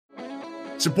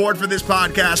Support for this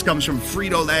podcast comes from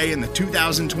Frito-Lay and the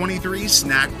 2023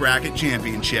 Snack Bracket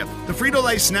Championship. The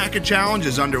Frito-Lay Snack-It Challenge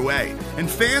is underway, and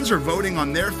fans are voting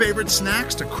on their favorite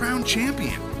snacks to crown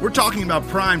champion. We're talking about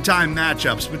prime-time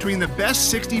matchups between the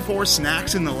best 64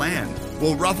 snacks in the land.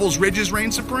 Will Ruffles Ridges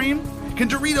reign supreme? Can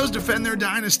Doritos defend their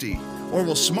dynasty? Or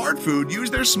will Smart Food use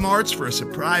their smarts for a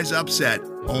surprise upset?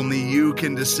 Only you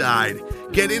can decide.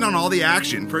 Get in on all the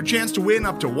action for a chance to win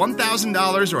up to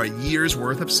 $1,000 or a year's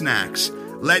worth of snacks.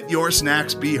 Let your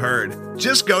snacks be heard.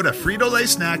 Just go to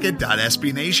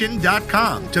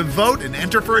fritolaysnackit.sbnation.com to vote and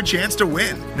enter for a chance to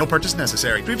win. No purchase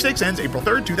necessary. Sweepstakes ends April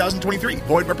 3rd, 2023.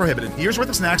 Void where prohibited. Year's worth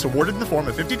of snacks awarded in the form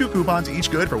of 52 coupons, each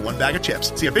good for one bag of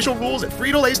chips. See official rules at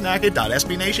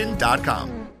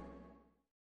fritolaysnackit.sbnation.com.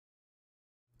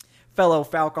 Fellow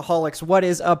Falcoholics, what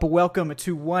is up? Welcome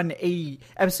to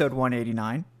episode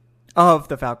 189 of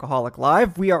the Falcoholic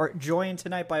Live. We are joined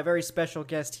tonight by a very special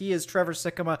guest. He is Trevor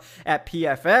Sikkema at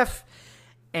PFF,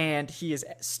 and he is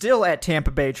still at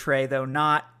Tampa Bay Trey, though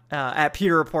not at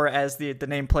Peter Report, as the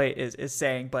nameplate is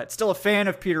saying, but still a fan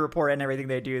of Peter Report and everything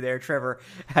they do there. Trevor,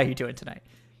 how you doing tonight?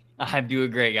 I'm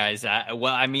doing great, guys.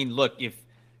 Look, if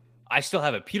I still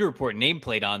have a Peter Report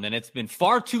nameplate on, then it's been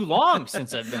far too long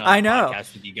since I've been on the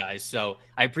podcast with you guys. So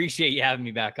I appreciate you having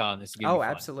me back on. This is gonna be fun.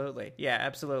 Absolutely. Yeah,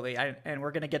 absolutely. And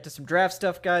we're going to get to some draft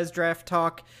stuff, guys, draft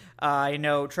talk. I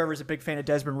know Trevor's a big fan of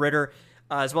Desmond Ridder,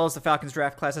 as well as the Falcons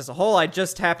draft class as a whole. I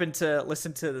just happened to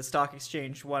listen to the Stock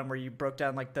Exchange one where you broke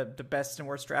down like the best and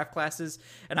worst draft classes.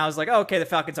 And I was like, oh, okay, the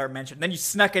Falcons aren't mentioned. Then you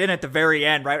snuck it in at the very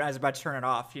end, right when I was about to turn it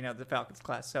off, the Falcons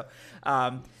class.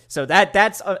 So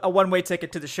that's a one-way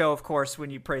ticket to the show, of course, when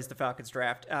you praise the Falcons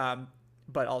draft.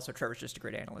 But also Trevor's just a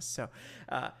great analyst. So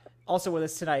also with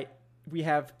us tonight, we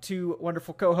have two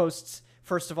wonderful co-hosts.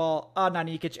 First of all,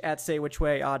 Adnan Ikic at Say Which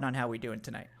Way. Adnan, how are we doing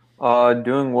tonight?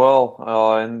 Doing well.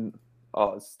 And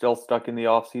still stuck in the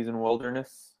off-season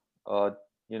wilderness. It's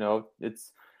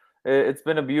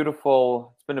been a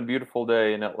beautiful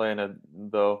day in Atlanta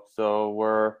though. So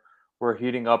we're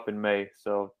heating up in May.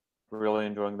 So really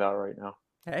enjoying that right now.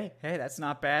 Hey, that's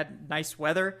not bad. Nice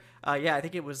weather. I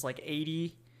think it was like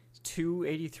 82,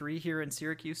 83 here in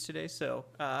Syracuse today. So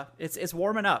it's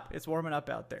warming up. It's warming up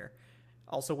out there.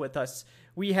 Also with us,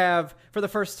 we have, for the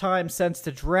first time since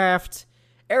the draft,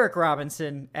 Eric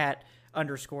Robinson at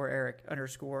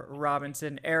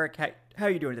 _Eric_Robinson. Eric, how are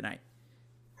you doing tonight?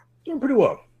 Doing pretty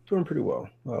well.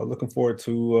 Looking forward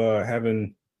to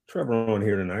having Trevor on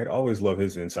here tonight. Always love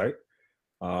his insight.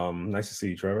 Nice to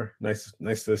see you, Trevor. Nice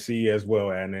to see you as well,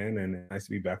 Adnan, and nice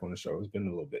to be back on the show. It's been a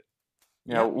little bit.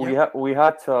 Yeah, we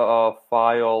had to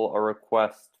file a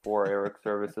request for Eric's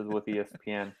services with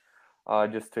ESPN,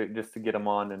 just to get him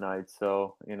on tonight.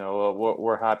 So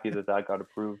we're happy that got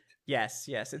approved. Yes.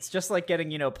 It's just like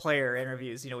getting player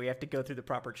interviews. We have to go through the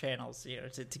proper channels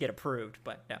to get approved.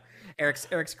 But no,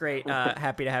 Eric's great.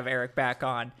 Happy to have Eric back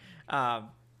on.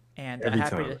 And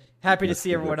happy to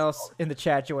see everyone else in the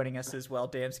chat joining us as well.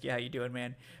 Damsky, how you doing,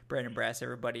 man? Brandon Brass,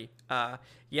 everybody.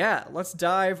 Let's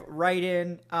dive right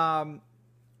in.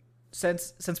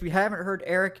 Since we haven't heard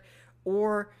Eric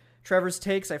or Trevor's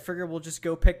takes, I figure we'll just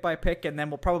go pick by pick, and then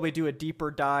we'll probably do a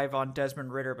deeper dive on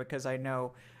Desmond Ridder, because I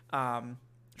know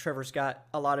Trevor's got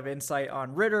a lot of insight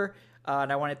on Ridder.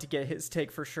 And I wanted to get his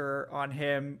take for sure on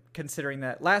him, considering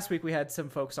that last week we had some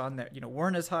folks on that,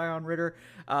 weren't as high on Ridder.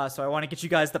 So I want to get you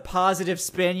guys the positive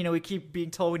spin. We keep being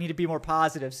told we need to be more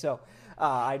positive. So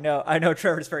I know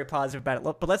Trevor's very positive about it.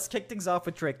 But let's kick things off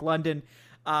with Drake London.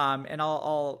 And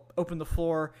I'll open the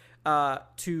floor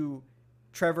to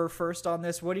Trevor first on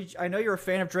this. I know you're a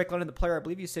fan of Drake London, the player. I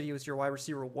believe you said he was your wide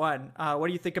receiver 1. What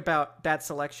do you think about that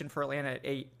selection for Atlanta at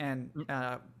 8 and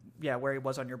where he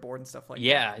was on your board and stuff like that?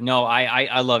 Yeah, no,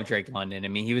 I love Drake London. I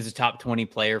mean, he was a top 20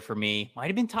 player for me. Might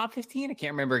have been top 15. I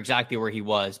can't remember exactly where he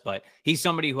was, but he's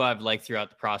somebody who I've liked throughout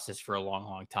the process for a long,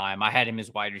 long time. I had him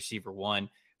as wide receiver 1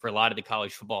 for a lot of the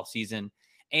college football season.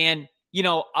 And,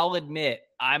 I'll admit,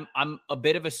 I'm a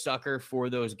bit of a sucker for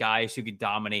those guys who could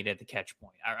dominate at the catch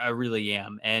point. I really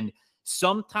am. And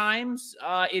sometimes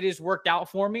it has worked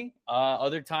out for me.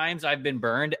 Other times I've been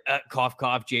burned. Cough,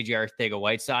 cough, J.J.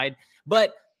 Arcega-Whiteside.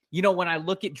 But when I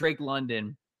look at Drake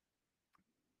London,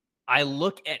 I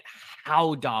look at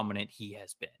how dominant he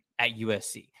has been at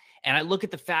USC. And I look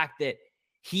at the fact that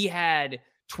he had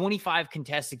 25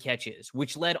 contested catches,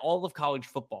 which led all of college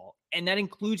football. And that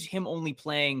includes him only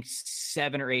playing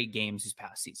 7 or 8 games this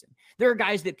past season. There are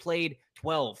guys that played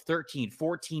 12, 13,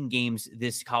 14 games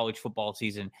this college football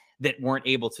season that weren't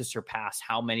able to surpass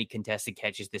how many contested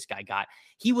catches this guy got.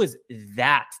 He was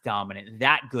that dominant,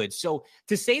 that good. So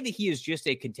to say that he is just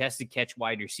a contested catch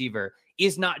wide receiver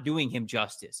is not doing him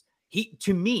justice.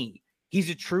 To me, He's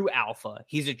a true alpha.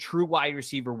 He's a true wide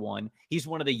receiver one. He's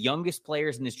one of the youngest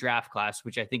players in this draft class,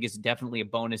 which I think is definitely a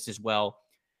bonus as well.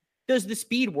 Does the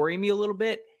speed worry me a little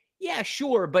bit? Yeah,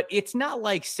 sure. But it's not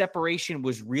like separation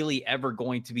was really ever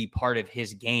going to be part of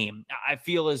his game. I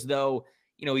feel as though,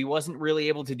 he wasn't really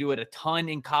able to do it a ton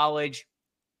in college.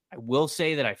 I will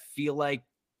say that I feel like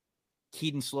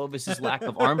Keaton Slovis's lack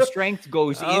of arm strength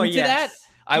goes into that.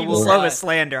 I will love a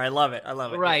slander. I love it.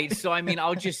 Right. So,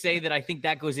 I'll just say that I think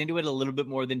that goes into it a little bit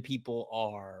more than people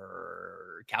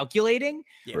are calculating.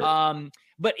 Yeah.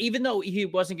 But even though he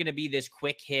wasn't going to be this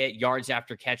quick hit, yards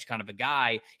after catch kind of a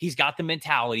guy, he's got the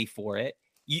mentality for it.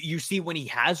 You see when he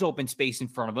has open space in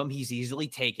front of him, he's easily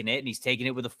taken it, and he's taken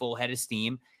it with a full head of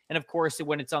steam. And of course,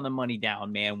 when it's on the money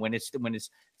down, man, when it's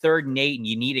 3rd and 8 and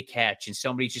you need a catch and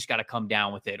somebody's just got to come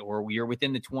down with it, or you're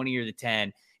within the 20 or the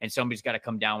 10 and somebody's got to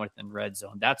come down with it in the red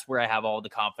zone. That's where I have all the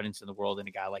confidence in the world in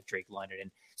a guy like Drake London.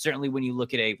 And certainly when you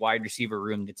look at a wide receiver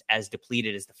room that's as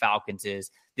depleted as the Falcons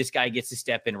is, this guy gets to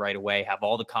step in right away, have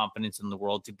all the confidence in the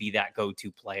world to be that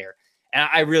go-to player. And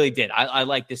I really did. I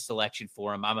like this selection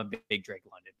for him. I'm a big Drake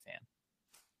London fan.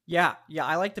 Yeah,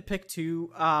 I like the pick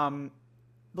too.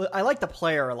 I like the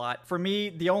player a lot. For me,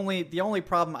 the only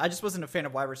problem, I just wasn't a fan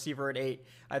of wide receiver at 8.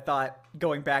 I thought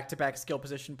going back-to-back skill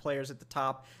position players at the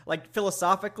top, like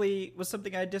philosophically was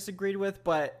something I disagreed with,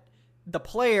 but the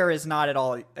player is not at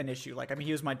all an issue.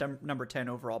 He was my number 10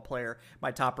 overall player,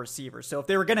 my top receiver. So if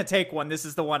they were going to take one, this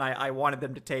is the one I wanted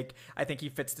them to take. I think he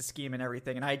fits the scheme and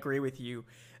everything. And I agree with you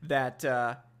that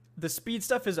the speed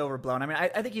stuff is overblown.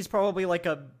 I think he's probably like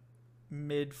a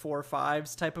mid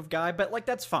 4.5s type of guy, but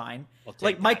that's fine.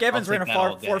 Mike Evans ran a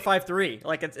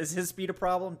 4.53. Is his speed a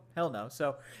problem? Hell no.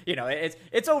 So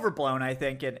it's overblown, I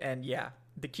think, and yeah,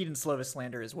 the Keaton Slovis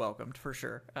slander is welcomed for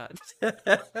sure.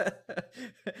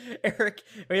 Eric,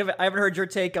 I haven't heard your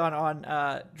take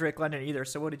on Drake London either.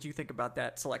 So what did you think about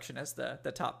that selection as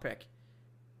the top pick?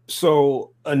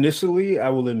 So initially, I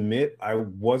will admit I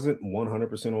wasn't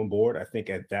 100% on board. I think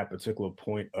at that particular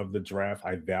point of the draft,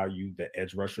 I valued the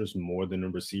edge rushers more than the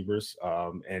receivers,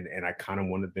 and I kind of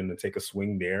wanted them to take a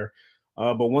swing there.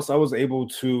 But once I was able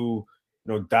to,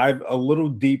 dive a little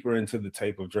deeper into the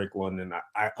tape of Drake London,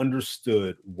 I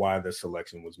understood why the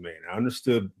selection was made. I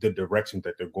understood the direction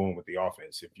that they're going with the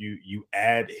offense. If you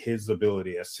add his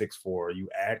ability at 6'4", you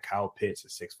add Kyle Pitts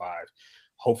at 6'5".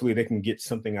 Hopefully they can get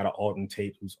something out of Alton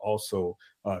Tate, who's also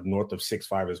north of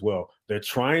 6'5" as well. They're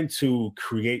trying to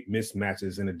create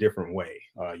mismatches in a different way.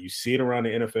 You see it around the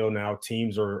NFL now.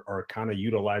 Teams are kind of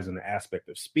utilizing the aspect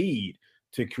of speed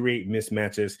to create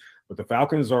mismatches. But the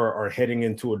Falcons are heading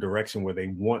into a direction where they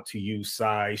want to use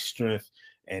size, strength,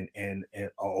 and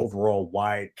overall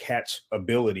wide catch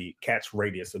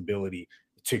radius ability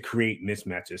to create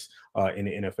mismatches in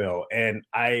the NFL. And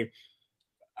I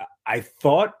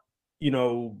thought,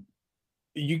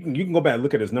 you can go back and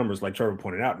look at his numbers, like Trevor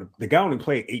pointed out. The guy only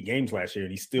played 8 games last year,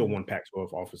 and he still won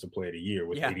Pac-12 Offensive Player of the Year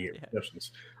with 88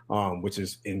 receptions, which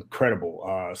is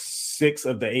incredible. 6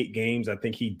 of the 8 games, I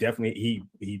think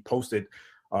he posted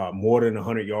more than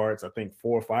 100 yards. I think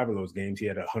 4 or 5 of those games he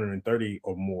had 130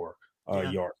 or more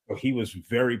yards. So he was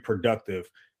very productive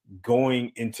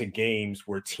going into games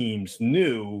where teams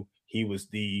knew he was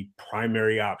the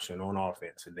primary option on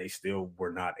offense, and they still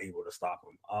were not able to stop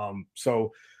him.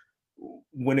 So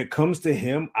when it comes to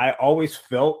him, I always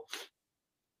felt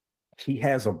he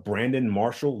has a Brandon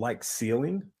Marshall-like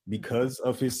ceiling because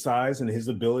of his size and his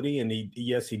ability. And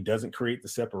he doesn't create the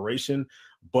separation,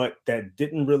 but that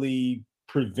didn't really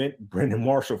prevent Brandon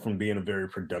Marshall from being a very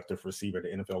productive receiver at the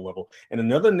NFL level. And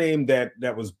another name that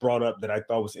was brought up that I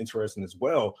thought was interesting as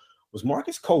well was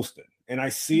Marcus Colston. And I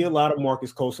see a lot of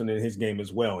Marcus Colston in his game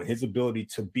as well, and his ability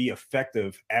to be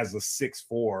effective as a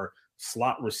 6'4"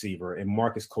 slot receiver. And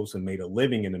Marcus Colston made a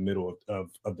living in the middle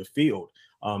of the field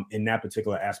in that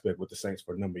particular aspect with the Saints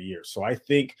for a number of years. So I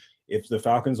think if the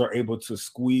Falcons are able to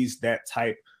squeeze that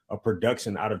type of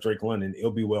production out of Drake London,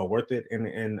 it'll be well worth it.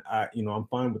 And I'm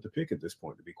fine with the pick at this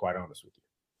point, to be quite honest with you.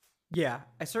 Yeah,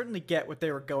 I certainly get what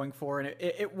they were going for, and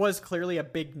it was clearly a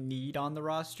big need on the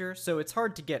roster, so it's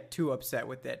hard to get too upset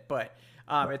with it, but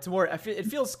it's more, it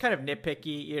feels kind of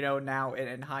nitpicky, now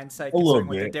in hindsight, considering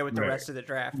what they did with the rest of the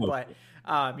draft, but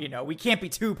we can't be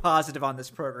too positive on this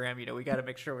program. We got to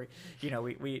make sure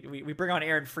we bring on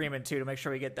Aaron Freeman too to make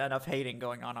sure we get enough hating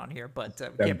going on here, but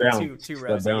we can't be too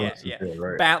rosy.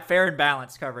 Fair and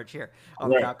balanced coverage here on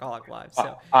the Falcoholic Live.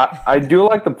 So I do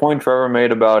like the point Trevor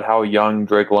made about how young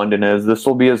Drake London is. This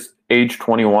will be his age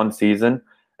 21 season,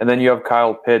 and then you have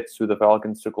Kyle Pitts, who the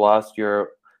Falcons took last year.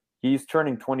 He's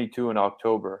turning 22 in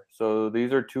October. So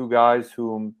these are 2 guys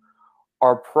whom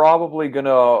are probably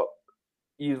gonna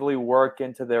easily work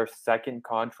into their second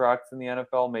contracts in the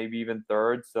NFL, maybe even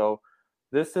third. So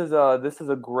this is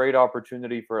a great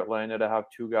opportunity for Atlanta to have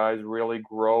two guys really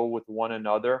grow with one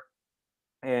another,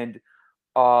 and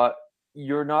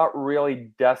you're not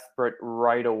really desperate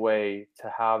right away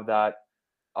to have that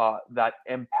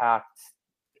impact,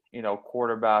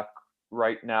 quarterback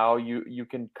right now. You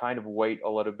can kind of wait a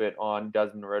little bit on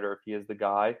Desmond Ridder if he is the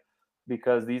guy,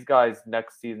 because these guys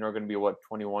next season are going to be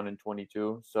 21 and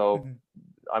 22. So,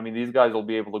 I mean, these guys will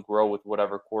be able to grow with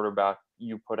whatever quarterback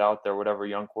you put out there, whatever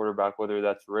young quarterback, whether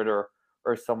that's Ridder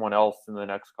or someone else in the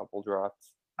next couple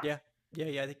drafts. Yeah.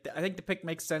 I think the pick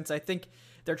makes sense. I think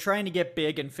they're trying to get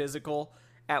big and physical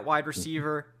at wide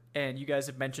receiver. And you guys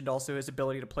have mentioned also his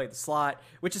ability to play the slot,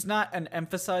 which is not an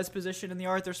emphasized position in the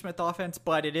Arthur Smith offense,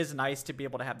 but it is nice to be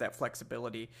able to have that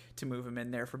flexibility to move him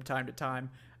in there from time to time.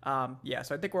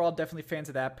 So I think we're all definitely fans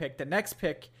of that pick. The next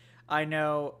pick, I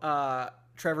know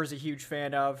Trevor's a huge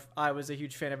fan of. I was a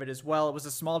huge fan of it as well. It was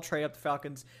a small trade up. The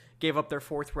Falcons gave up their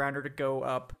fourth rounder to go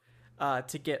up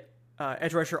to get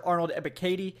edge rusher Arnold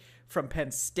Ebiketie from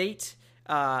Penn State.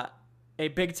 A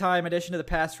big-time addition to the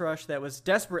pass rush that was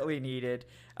desperately needed.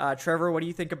 Trevor, what do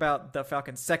you think about the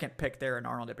Falcons' second pick there in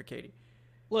Arnold Ebiketie?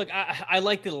 Look, I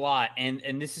liked it a lot,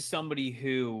 and this is somebody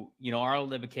who,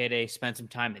 Arnold Ebiketie spent some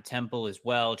time at Temple as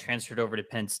well, transferred over to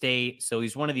Penn State, so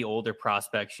he's one of the older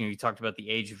prospects. You talked about the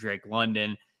age of Drake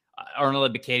London.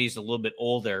 Arnold Ebiketie is a little bit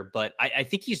older, but I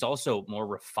think he's also more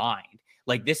refined.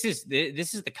 Like, this is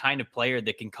the kind of player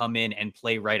that can come in and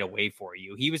play right away for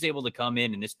you. He was able to come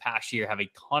in and this past year have a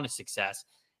ton of success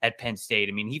at Penn State.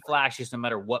 I mean, he flashes no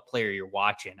matter what player you're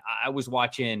watching. I was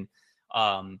watching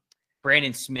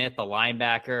Brandon Smith, the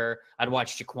linebacker. I'd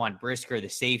watch Jaquan Brisker, the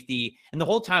safety. And the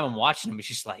whole time I'm watching him, it's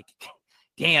just like,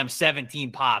 damn,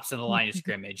 17 pops in the line of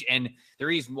scrimmage. And the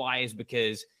reason why is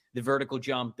because the vertical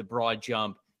jump, the broad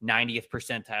jump, 90th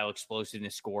percentile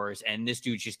explosiveness scores, and this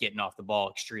dude's just getting off the ball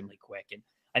extremely quick. And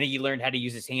I think he learned how to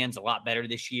use his hands a lot better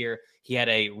this year. He had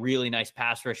a really nice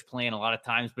pass rush plan a lot of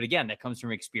times, but again, that comes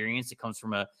from experience. It comes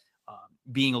from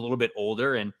being a little bit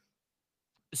older. And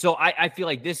so I feel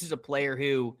like this is a player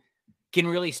who can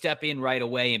really step in right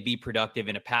away and be productive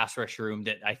in a pass rush room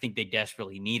that I think they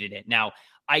desperately needed it. Now,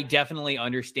 I definitely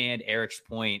understand Eric's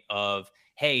point of,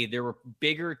 hey, there were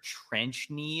bigger trench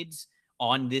needs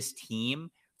on this team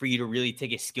for you to really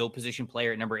take a skill position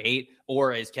player at number 8,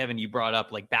 or as Kevin, you brought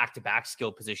up, like back-to-back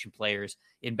skill position players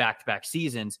in back-to-back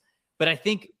seasons. But I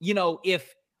think,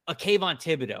 if a Kayvon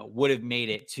Thibodeau would have made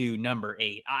it to number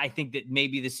 8, I think that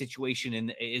maybe the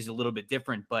situation is a little bit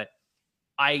different, but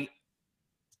I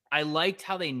liked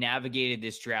how they navigated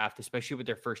this draft, especially with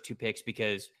their first 2 picks,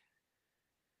 because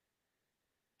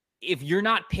if you're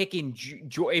not picking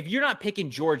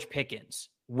George Pickens,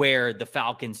 where the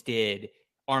Falcons did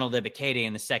Arnold Ebiketie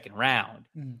in the second round,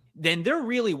 then there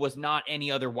really was not any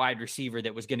other wide receiver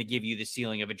that was going to give you the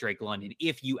ceiling of a Drake London,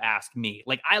 if you ask me.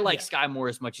 Like, I like Sky Moore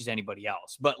as much as anybody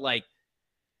else, but like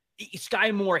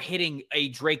Sky Moore hitting a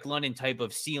Drake London type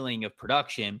of ceiling of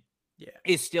production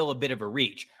is still a bit of a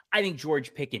reach. I think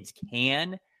George Pickens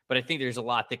can, but I think there's a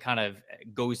lot that kind of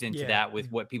goes into that with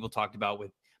what people talked about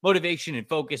with motivation and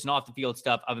focus and off the field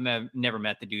stuff. I've never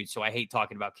met the dude, so I hate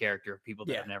talking about character of people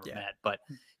that I've never met. But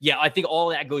I think all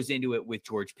that goes into it with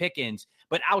George Pickens.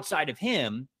 But outside of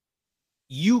him,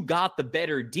 you got the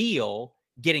better deal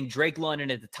getting Drake London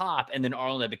at the top and then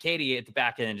Arnold Ebiketie at the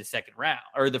back end of the second round,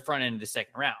 or the front end of the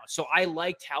second round. So I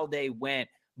liked how they went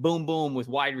boom, boom with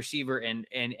wide receiver and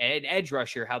edge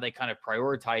rusher, how they kind of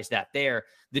prioritized that there.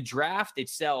 The draft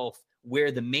itself,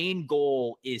 where the main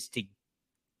goal is to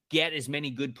get as many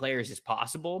good players as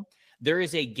possible, there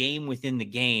is a game within the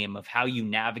game of how you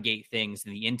navigate things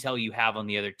and the intel you have on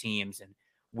the other teams and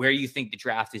where you think the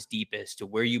draft is deepest, to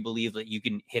where you believe that you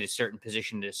can hit a certain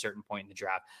position at a certain point in the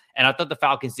draft. And I thought the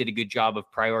Falcons did a good job of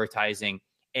prioritizing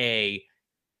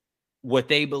what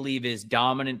they believe is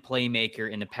dominant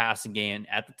playmaker in the passing game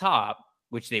at the top,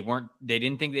 which they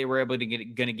didn't think they were able to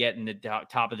get in the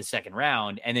top of the second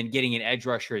round, and then getting an edge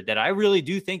rusher that I really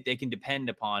do think they can depend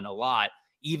upon a lot,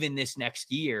 even this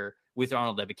next year with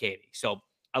Arnold Ebiketie. So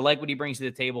I like what he brings to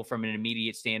the table from an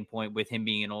immediate standpoint, with him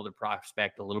being an older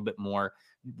prospect, a little bit more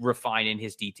refined in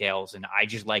his details. And I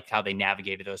just liked how they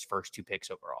navigated those first 2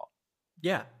 picks overall.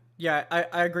 Yeah,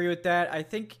 I agree with that. I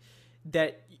think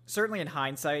that certainly in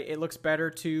hindsight, it looks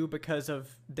better too, because of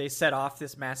they set off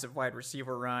this massive wide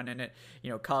receiver run, and it,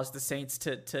 caused the Saints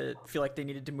to feel like they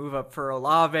needed to move up for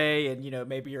Olave. And,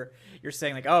 maybe you're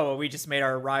saying like, oh, well, we just made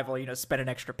our rival, spend an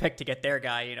extra pick to get their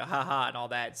guy, haha, and all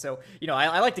that. So,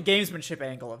 I like the gamesmanship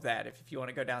angle of that if you want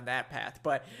to go down that path.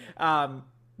 But,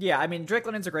 Yeah, I mean, Drake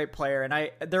London's a great player,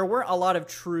 and there weren't a lot of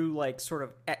true, like, sort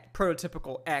of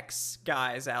prototypical X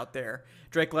guys out there.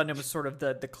 Drake London was sort of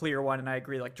the clear one, and I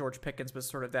agree, like, George Pickens was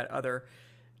sort of that other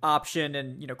option,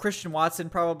 and, Christian Watson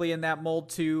probably in that mold,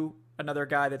 too. Another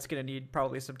guy that's going to need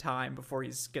probably some time before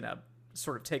he's going to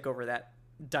sort of take over that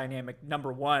dynamic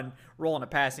number one role in a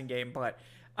passing game. But,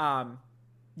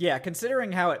 yeah,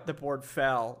 considering how the board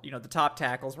fell, the top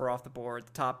tackles were off the board,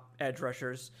 the top edge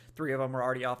rushers, 3 of them were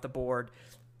already off the board.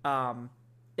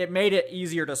 It made it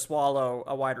easier to swallow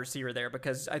a wide receiver there,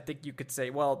 because I think you could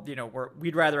say, well,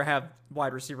 we'd rather have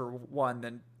wide receiver 1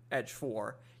 than edge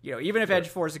 4, even if edge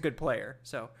 4 is a good player.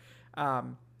 So,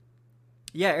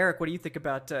 yeah, Eric, what do you think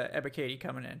about Ep189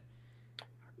 coming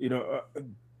in?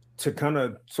 To kind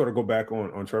of sort of go back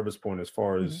on Trevor's point as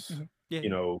far as,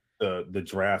 Yeah. the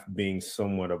draft being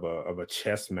somewhat of a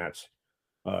chess match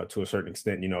to a certain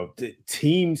extent,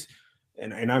 teams,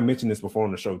 and I mentioned this before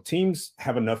on the show, teams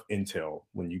have enough intel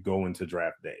when you go into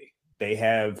draft day. They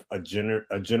have a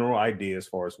general idea as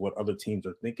far as what other teams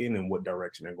are thinking and what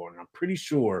direction they're going. I'm pretty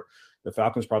sure the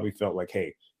Falcons probably felt like,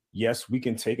 hey, yes, we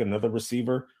can take another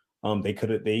receiver.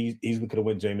 They easily could have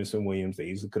went Jamison Williams. They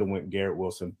easily could have went Garrett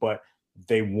Wilson, but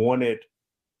they wanted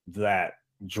that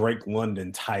Drake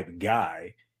London type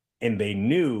guy. And they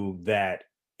knew that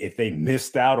if they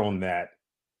missed out on that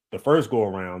the first go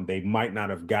around, they might not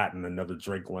have gotten another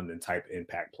Drake London type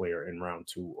impact player in round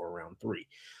 2 or round 3.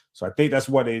 So I think that's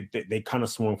why they kind of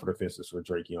swung for the fences for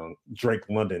Drake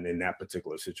London in that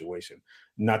particular situation.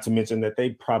 Not to mention that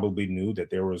they probably knew that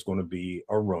there was going to be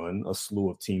a slew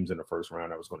of teams in the first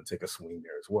round that was going to take a swing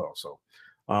there as well. So,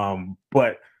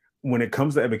 but when it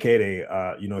comes to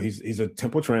Ep189, he's a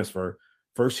Temple transfer,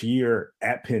 first year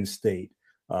at Penn State,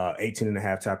 18 and a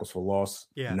half tackles for loss,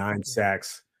 9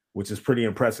 sacks, which is pretty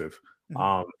impressive.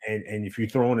 And if you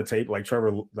throw on the tape, like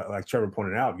Trevor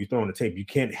pointed out, if you throw on the tape, you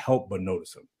can't help but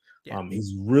notice him. Yeah.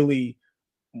 He's really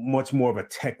much more of a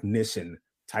technician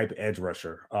type edge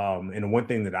rusher. And the one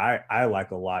thing that I like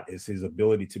a lot is his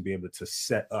ability to be able to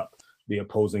set up the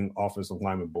opposing offensive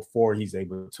lineman before he's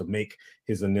able to make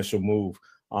his initial move.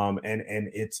 And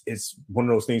it's one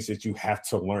of those things that you have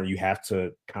to learn. You have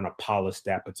to kind of polish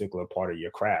that particular part of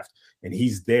your craft. And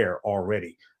he's there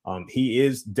already. He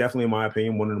is definitely, in my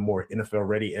opinion, one of the more NFL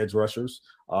ready edge rushers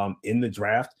in the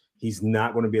draft. He's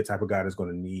not going to be a type of guy that's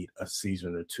going to need a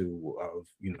season or 2 of,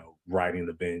 riding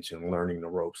the bench and learning the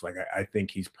ropes. Like, I think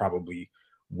he's probably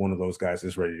one of those guys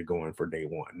that's ready to go in for day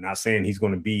one. Not saying he's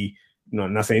going to be,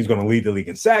 not saying he's going to lead the league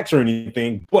in sacks or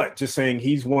anything, but just saying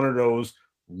he's one of those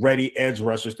ready edge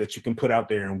rushers that you can put out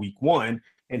there in week 1,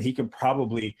 and he can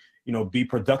probably, be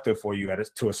productive for you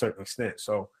to a certain extent.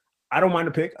 So I don't mind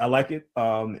the pick. I like it.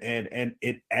 And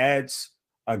it adds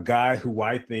a guy who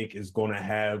I think is going to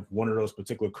have one of those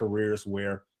particular careers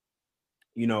where,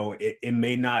 it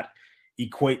may not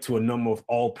equate to a number of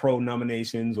all-pro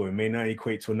nominations, or it may not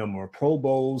equate to a number of Pro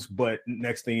Bowls, but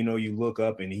next thing you know, you look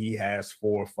up and he has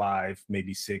 4 or 5,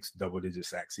 maybe 6 double-digit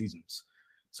sack seasons.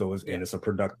 So it's a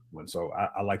productive one. So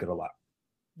I like it a lot.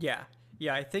 Yeah.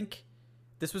 I think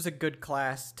this was a good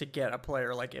class to get a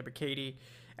player like Ep189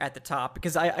 at the top,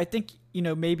 because I think,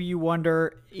 maybe you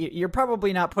wonder, you're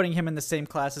probably not putting him in the same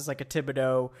class as like a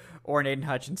Thibodeau or an Aiden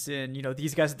Hutchinson,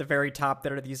 these guys at the very top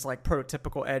that are these like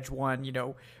prototypical edge one,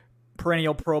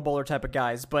 perennial Pro Bowler type of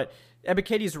guys. But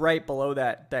Ep189's right below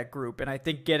that group. And I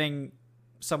think getting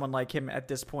someone like him at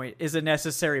this point is a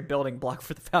necessary building block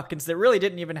for the Falcons that really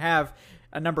didn't even have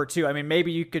a number 2. I mean,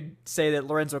 maybe you could say that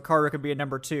Lorenzo Carter could be a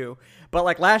number 2, but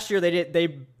like last year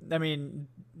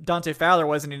Dante Fowler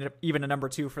wasn't even a number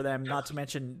 2 for them, not to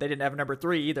mention they didn't have a number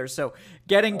 3 either. So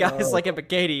getting guys like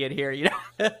Ep189 in here,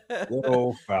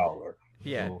 Little Fowler.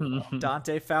 Yeah.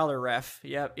 Dante Fowler ref.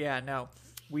 Yep. Yeah, no.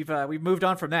 We've moved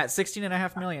on from that.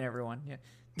 $16.5 million, everyone. Yeah.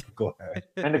 Go ahead.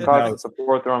 And it cost us a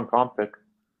 4th round comp pick.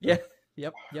 Yeah.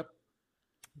 Yep.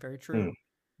 Very true.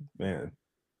 Man.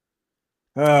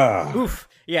 Oof.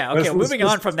 Yeah. Okay. Moving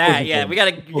on from that. Yeah, we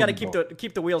gotta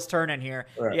keep the wheels turning here.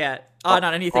 Right. Yeah. Not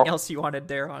anything else you wanted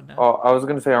there on that. I was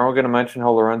gonna say, aren't we gonna mention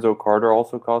how Lorenzo Carter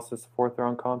also cost us a 4th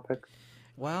round comp pick?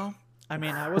 Well, I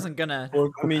mean, I wasn't gonna.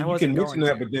 Well, I mean, you can mention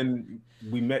that, but then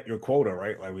we met your quota,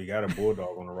 right? Like, we got a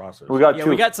bulldog on the roster. We got 2.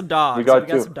 We got some dogs. We got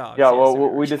some dogs. Yeah. Well,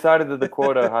 we decided that the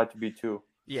quota had to be 2.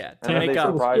 Yeah. To make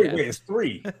up. Wait, it's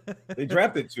 3. They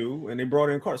drafted 2 and they brought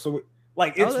in Carter. So.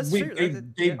 Like, it's they're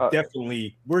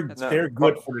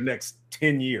good for the next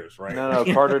 10 years, right? No,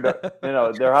 Carter.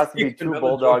 There has to be 2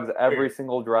 bulldogs every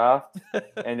single draft,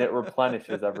 and it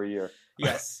replenishes every year.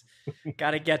 Yes,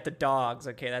 got to get the dogs.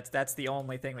 Okay, that's the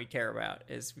only thing we care about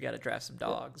is we got to draft some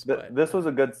dogs. This was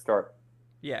a good start.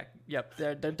 Yeah. Yep.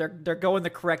 They're going the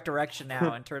correct direction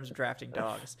now in terms of drafting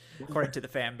dogs, according to the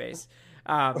fan base.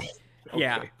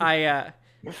 Yeah. I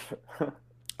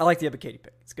like the Ebiketie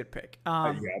pick. It's a good pick.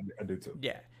 I do too.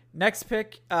 Yeah. Next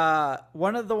pick.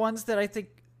 One of the ones that I think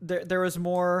there was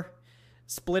more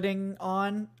splitting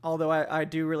on, although I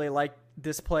do really like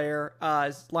this player,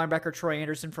 is linebacker Troy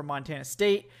Anderson from Montana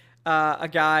State. A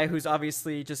guy who's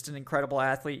obviously just an incredible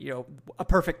athlete, a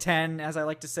perfect 10, as I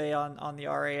like to say on the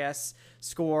RAS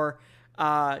score.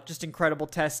 Just incredible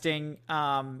testing.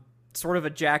 Sort of a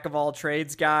jack of all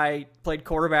trades guy, played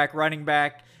quarterback, running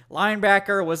back,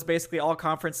 linebacker, was basically all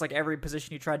conference, like every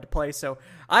position he tried to play. So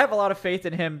I have a lot of faith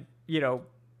in him,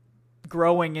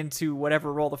 growing into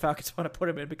whatever role the Falcons want to put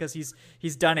him in, because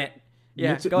he's done it.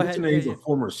 Yeah, go ahead. He's a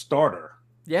former starter.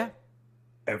 Yeah.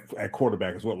 At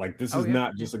quarterback as well. Like, this is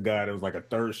not just a guy that was like a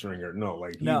third stringer. No,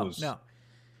 like he was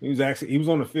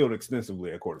on the field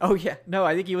extensively at quarterback. Oh yeah. No,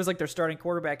 I think he was like their starting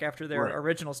quarterback after their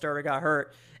original starter got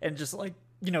hurt, and just like,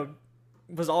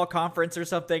 was all conference or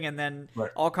something, and then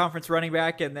all conference running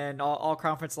back, and then all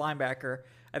conference linebacker.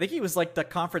 I think he was like the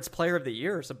conference player of the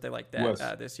year or something like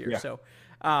that this year. Yeah. So,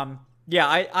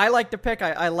 I like the pick.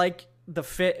 I like the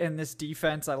fit in this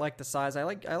defense. I like the size. I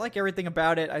like everything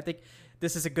about it. I think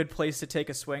this is a good place to take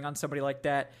a swing on somebody like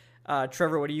that.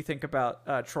 Trevor, what do you think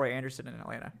about Troy Anderson in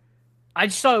Atlanta? I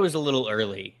just thought it was a little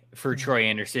early for Troy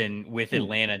Anderson with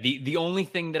Atlanta. The only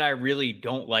thing that I really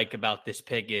don't like about this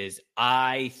pick is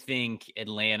I think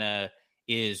Atlanta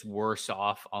is worse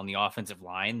off on the offensive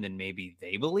line than maybe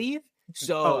they believe.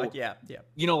 So,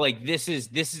 this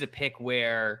is a pick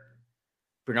where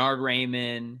Bernard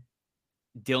Raymond,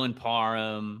 Dylan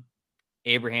Parham,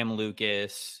 Abraham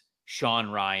Lucas, Sean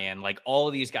Ryan, like all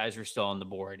of these guys are still on the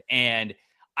board. And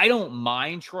I don't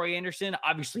mind Troy Anderson.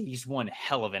 Obviously, he's one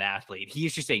hell of an athlete. He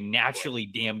is just a naturally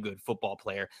damn good football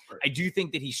player. I do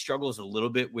think that he struggles a little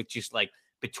bit with just like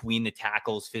between the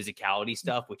tackles, physicality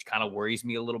stuff, which kind of worries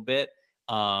me a little bit.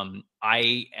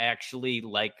 I actually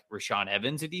like Rashaan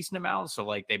Evans a decent amount. So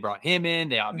like they brought him in.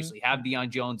 They obviously have Deion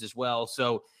Jones as well.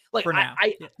 So like for now.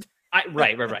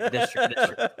 Right. That's true.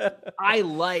 I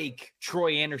like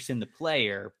Troy Anderson, the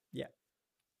player. Yeah.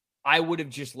 I would have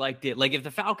just liked it. Like if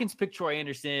the Falcons pick Troy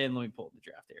Anderson, let me pull up the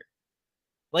draft here.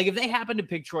 Like if they happen to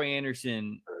pick Troy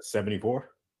Anderson,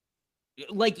 74.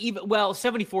 Like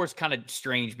 74 is kind of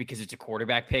strange because it's a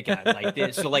quarterback pick and I like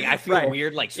this. So like I feel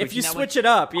weird like if you switch it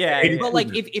up, yeah. But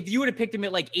like if you would have picked him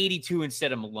at like 82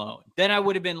 instead of Malone, then I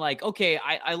would have been like, okay,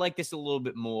 I like this a little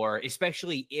bit more,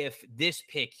 especially if this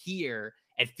pick here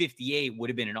at 58 would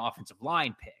have been an offensive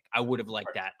line pick. I would have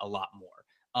liked that a lot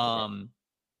more.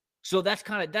 So that's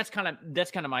kind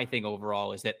of my thing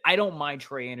overall, is that I don't mind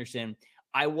Troy Anderson.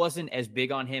 I wasn't as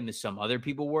big on him as some other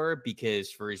people were, because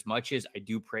for as much as I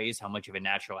do praise how much of a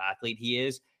natural athlete he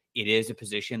is, it is a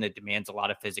position that demands a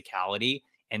lot of physicality.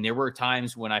 And there were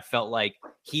times when I felt like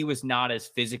he was not as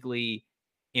physically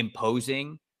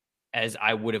imposing as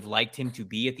I would have liked him to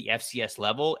be at the FCS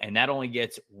level. And that only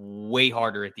gets way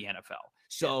harder at the NFL.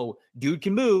 So dude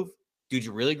can move. Dude's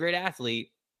a really great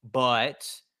athlete,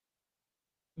 but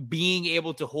being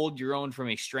able to hold your own from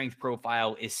a strength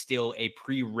profile is still a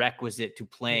prerequisite to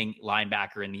playing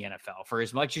linebacker in the NFL. For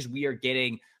as much as we are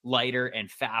getting lighter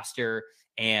and faster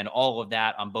and all of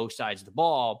that on both sides of the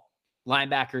ball,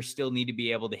 linebackers still need to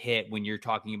be able to hit when you're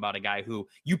talking about a guy who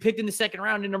you picked in the second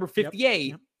round at number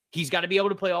 58. Yep. He's got to be able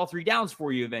to play all three downs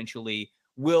for you eventually.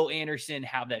 Will Anderson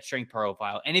have that strength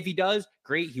profile? And if he does,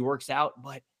 great, he works out.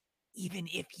 But even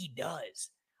if he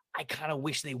does, I kind of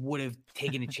wish they would have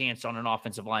taken a chance on an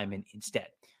offensive lineman instead.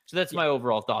 So that's my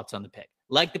overall thoughts on the pick.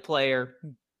 Like the player,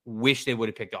 wish they would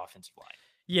have picked offensive line.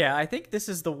 Yeah, I think this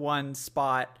is the one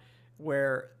spot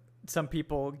where some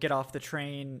people get off the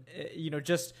train.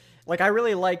 Just like I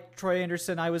really like Troy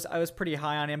Anderson. I was pretty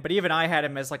high on him, but even I had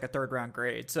him as like a third round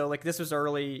grade. So like this was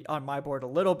early on my board a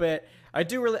little bit. I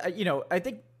do really, I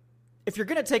think if you're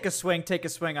going to take a swing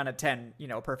on a 10,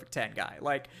 perfect 10 guy.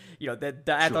 Like, the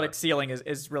athletic ceiling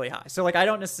is really high. So, like, I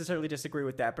don't necessarily disagree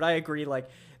with that, but I agree. Like,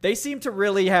 they seem to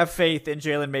really have faith in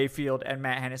Jalen Mayfield and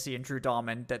Matt Hennessy and Drew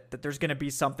Dahlman that there's going to be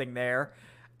something there.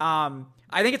 I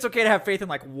think it's okay to have faith in,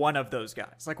 like, one of those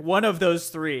guys. Like, one of those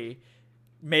three,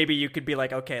 maybe you could be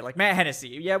like, okay, like Matt Hennessy.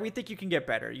 Yeah, we think you can get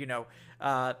better,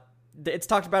 It's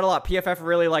talked about a lot. PFF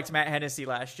really liked Matt Hennessy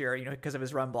last year, because of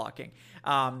his run blocking.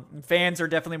 Fans are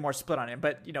definitely more split on him,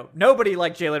 but nobody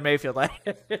liked Jalen Mayfield.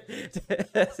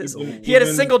 He had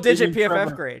a single-digit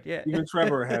PFF grade. Yeah, even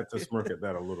Trevor had to smirk at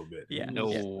that a little bit. Yeah,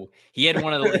 he had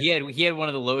one of the he had one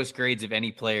of the lowest grades of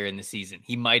any player in the season.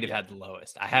 He might have had the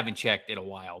lowest. I haven't checked in a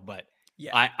while, but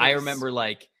I remember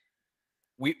like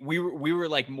we were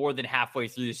like more than halfway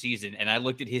through the season, and I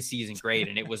looked at his season grade,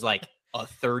 and it was like a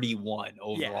 31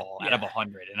 overall out of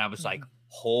 100, and I was like,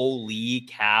 holy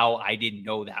cow, I didn't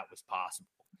know that was possible.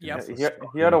 Yeah, he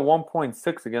had a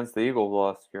 1.6 against the Eagles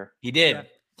last year. He did. Yeah.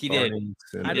 He did.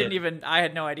 I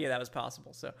had no idea that was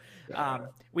possible. So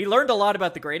we learned a lot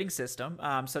about the grading system.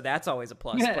 So that's always a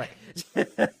plus. But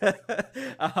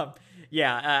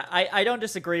I don't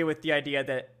disagree with the idea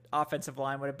that offensive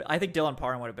line would have been, I think Dylan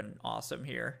Parham would have been awesome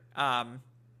here. I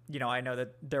know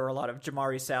that there were a lot of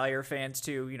Jamari Salyer fans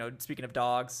too, speaking of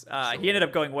dogs. He ended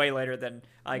up going way later than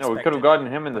I expected. No, we could have gotten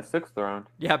him in the 6th round.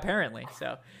 Yeah, apparently.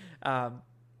 So,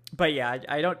 but yeah,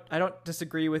 I don't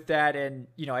disagree with that. And,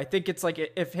 I think it's like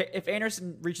if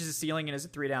Anderson reaches a ceiling and is a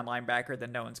 3-down linebacker,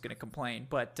 then no one's going to complain.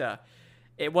 But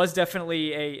it was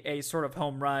definitely a sort of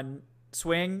home run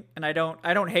swing. And I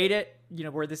don't hate it,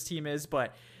 where this team is,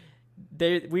 but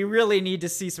we really need to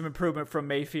see some improvement from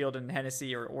Mayfield and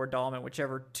Hennessy or Dahlman,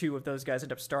 whichever two of those guys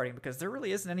end up starting, because there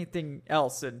really isn't anything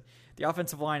else. And the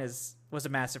offensive line was a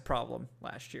massive problem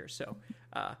last year. So,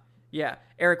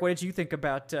 Eric, what did you think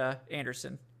about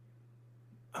Anderson?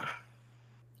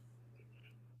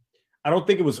 I don't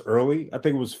think it was early. I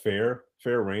think it was fair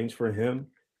range for him.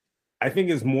 I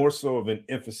think it's more so of an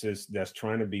emphasis that's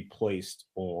trying to be placed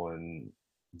on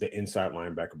the inside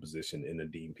linebacker position in the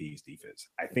Dean Pease defense.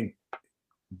 I think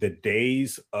the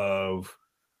days of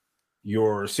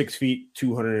your 6 feet,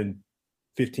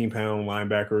 215-pound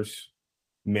linebackers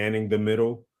manning the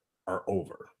middle are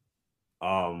over.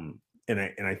 And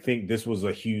I think this was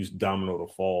a huge domino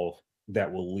to fall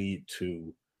that will lead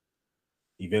to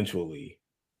eventually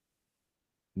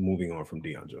moving on from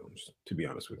Deion Jones, to be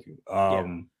honest with you.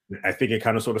 I think it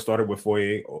kind of sort of started with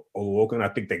Foye Oluokun. I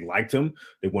think they liked him.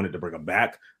 They wanted to bring him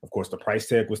back. Of course, the price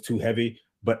tag was too heavy,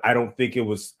 but I don't think they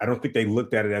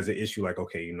looked at it as an issue like,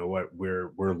 okay, you know what,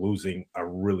 we're losing a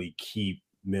really key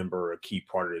member, a key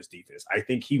part of this defense. I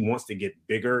think he wants to get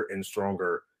bigger and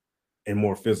stronger and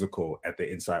more physical at the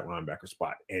inside linebacker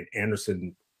spot, and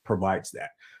Anderson provides that.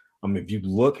 If you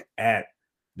look at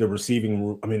the receiving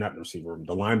room, not the receiving room,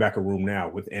 the linebacker room now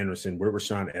with Anderson, with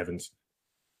Rashaan Evans,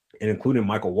 and including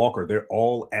Michael Walker, they're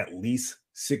all at least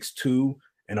 6'2"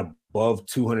 and above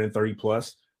 230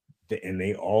 plus. And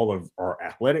they all are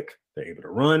athletic, they're able to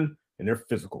run, and they're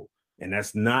physical. And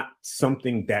that's not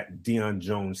something that Deion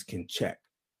Jones can check.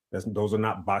 Those are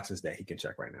not boxes that he can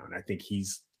check right now. And I think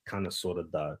he's kind of sort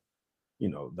of the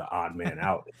odd man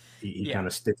out. He kind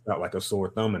of sticks out like a sore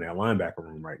thumb in that linebacker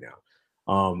room right now.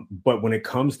 But when it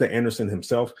comes to Anderson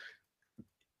himself,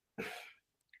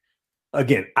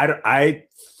 again, I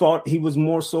thought he was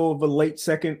more so of a late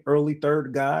second, early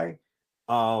third guy.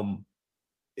 And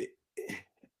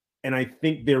I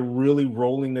think they're really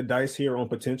rolling the dice here on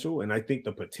potential. And I think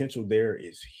the potential there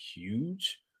is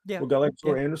huge. With a guy like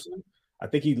Troy Anderson. I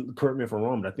think correct me if I'm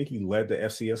wrong, but I think he led the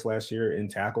FCS last year in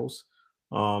tackles.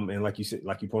 And like you said,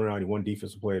 like you pointed out, he won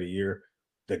Defensive Player of the Year.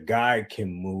 The guy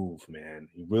can move, man.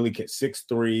 He really can.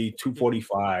 6'3",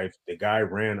 245. The guy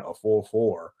ran a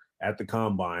 4.4 at the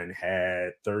combine,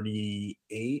 had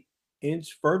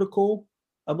 38-inch vertical,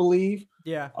 I believe.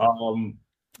 Yeah. I'll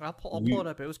pull it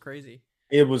up. It was crazy.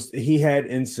 He had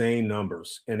insane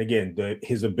numbers. And again,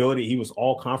 his ability, he was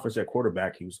all conference at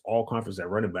quarterback. He was all conference at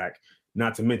running back,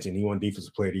 not to mention he won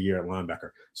Defensive Player of the Year at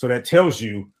linebacker. So that tells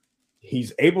you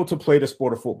he's able to play the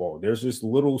sport of football. There's just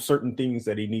little certain things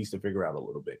that he needs to figure out a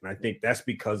little bit. And I think that's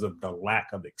because of the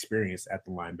lack of experience at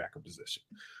the linebacker position.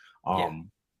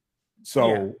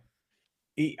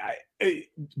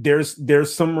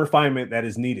 There's some refinement that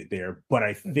is needed there, but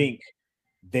I think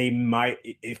they might,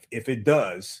 if it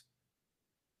does,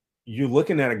 you're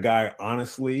looking at a guy,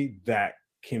 honestly, that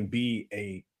can be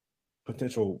a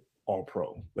potential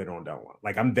all-pro later on down the line.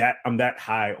 Like I'm that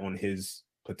high on his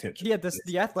potential. Yeah,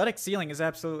 the athletic ceiling is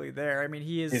absolutely there. I mean,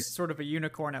 he is sort of a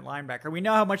unicorn at linebacker. We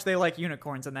know how much they like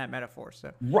unicorns in that metaphor.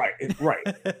 So right.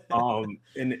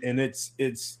 And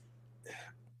it's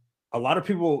a lot of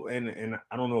people, and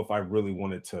I don't know if I really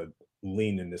wanted to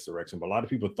lean in this direction, but a lot of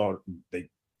people thought they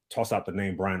toss out the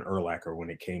name Brian Urlacher when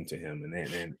it came to him,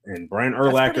 and Brian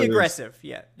Urlacher. That's pretty aggressive,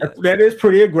 that is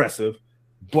pretty aggressive.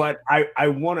 But I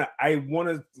wanna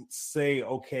say,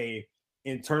 okay,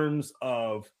 in terms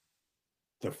of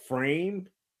the frame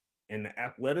and the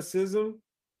athleticism,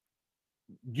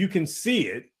 you can see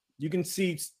it. You can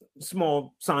see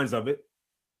small signs of it,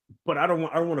 but I don't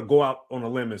want to go out on a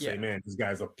limb and say, man, this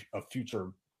guy's a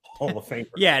future Hall of Famer.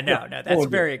 Yeah, no, that's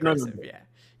very aggressive. Yeah.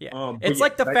 It's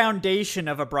like the foundation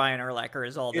of a Brian Urlacher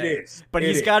is all day. It is. But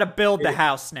he's got to build the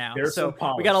house now. So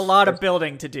we got a lot of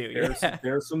building to do.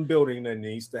 There's some building that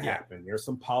needs to happen. There's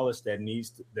some polish that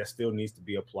still needs to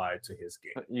be applied to his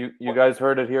game. You guys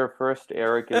heard it here first.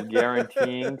 Eric is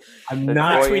guaranteeing. I'm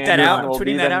not tweeting that out. I'm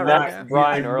tweeting that out right now.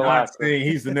 Brian Urlacher. I'm not saying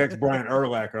he's the next Brian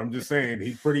Urlacher. I'm just saying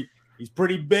he's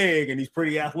pretty big and he's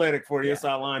pretty athletic for the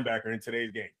inside linebacker in today's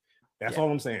game. That's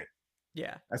all I'm saying.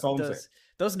 Yeah. That's all I'm saying.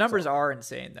 Those numbers are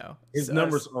insane, though. His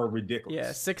numbers are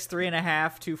ridiculous. Yeah,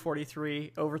 6'3.5",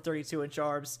 243, over 32-inch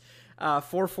arms,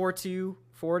 4.42,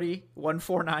 40,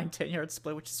 149, 10-yard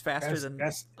split, which is faster than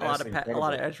a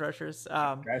lot of edge rushers.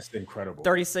 That's incredible.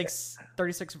 36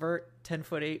 vert,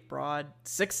 10'8" broad,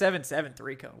 6'7",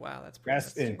 7'3" cone. Wow,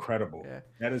 that's incredible. Yeah.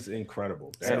 That is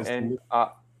incredible.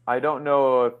 I don't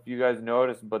know if you guys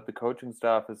noticed, but the coaching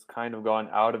staff has kind of gone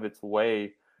out of its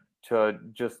way to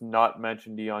just not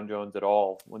mention Deion Jones at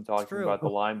all when talking about the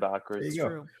linebackers. It's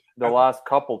true. The last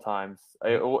couple times,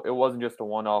 it wasn't just a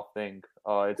one-off thing.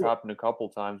 It's happened a couple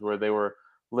times where they were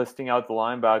listing out the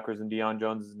linebackers and Deion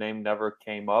Jones' name never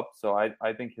came up. So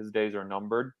I think his days are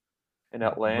numbered in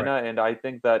Atlanta. Right. And I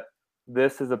think that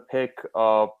this is a pick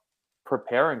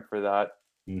preparing for that.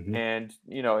 Mm-hmm. And,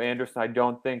 Anderson,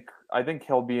 I think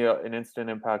he'll be an instant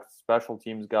impact special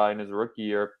teams guy in his rookie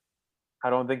year. I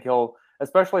don't think he'll,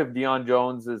 especially if Deion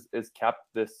Jones is kept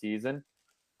this season.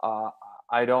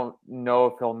 I don't know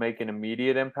if he'll make an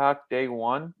immediate impact day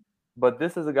one, but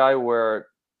this is a guy where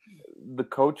the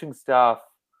coaching staff,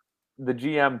 the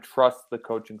GM trusts the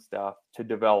coaching staff to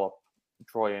develop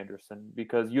Troy Anderson,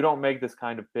 because you don't make this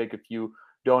kind of pick if you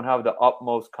don't have the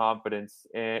utmost confidence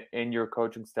in your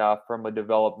coaching staff from a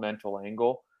developmental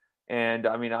angle. And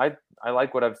I mean, I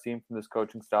like what I've seen from this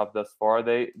coaching staff thus far.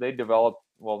 They developed,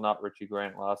 well, not Richie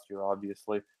Grant last year,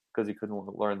 obviously, because he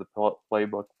couldn't learn the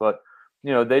playbook, but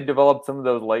they developed some of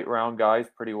those late round guys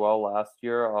pretty well last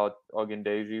year.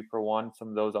 Ogundeji for one, some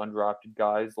of those undrafted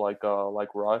guys like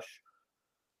Rush.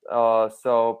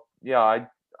 So yeah,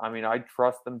 I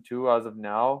trust them too as of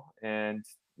now, and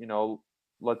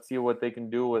let's see what they can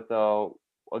do with a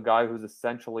guy who's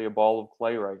essentially a ball of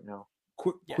clay right now.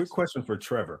 Quick question for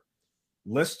Trevor.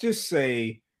 Let's just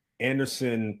say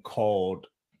Anderson called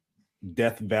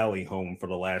Death Valley home for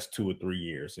the last 2 or 3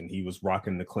 years, and he was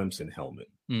rocking the Clemson helmet.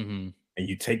 Mm-hmm. And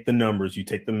you take the numbers, you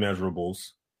take the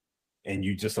measurables, and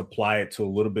you just apply it to a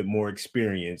little bit more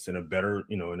experience and a better,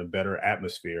 in a better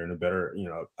atmosphere and a better,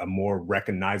 a more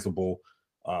recognizable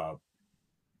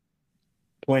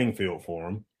playing field for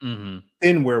him. Mm-hmm.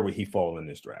 Then where would he fall in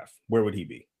this draft? Where would he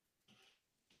be?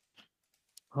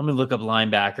 Let me look up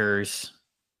linebackers.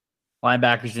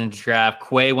 Linebackers in the draft.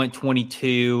 Quay went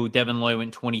 22. Devin Lloyd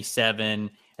went 27.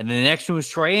 And then the next one was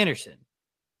Troy Anderson.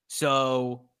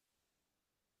 So,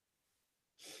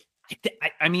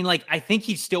 I think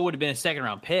he still would have been a second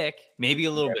round pick, maybe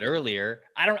a little bit earlier.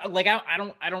 I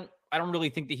don't really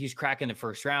think that he's cracking the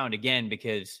first round again,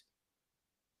 because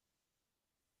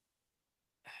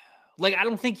I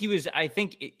don't think he was. I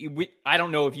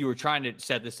don't know if you were trying to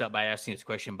set this up by asking this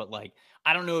question, but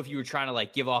I don't know if you were trying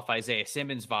to give off Isaiah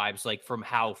Simmons vibes, from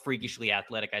how freakishly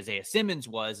athletic Isaiah Simmons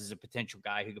was as a potential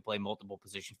guy who could play multiple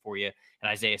positions for you. And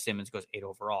Isaiah Simmons goes 8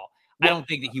 overall. I don't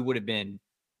think that he would have been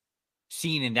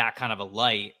seen in that kind of a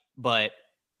light, but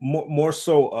more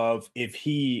so of if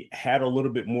he had a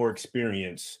little bit more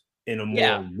experience in a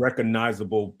more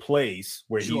recognizable place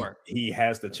where he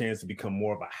has the chance to become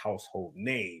more of a household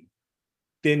name.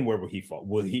 Then where would he fall?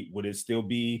 Would it still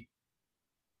be?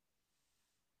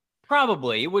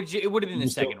 Probably. It would have been the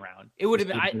second round. It would have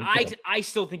been. I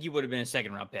still think he would have been a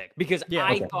second round pick, because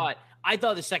I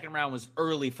thought the second round was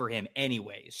early for him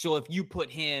anyway. So if you put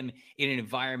him in an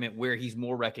environment where he's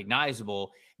more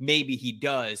recognizable, maybe he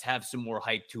does have some more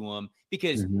hype to him,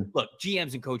 because look,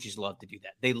 GMs and coaches love to do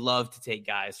that. They love to take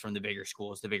guys from the bigger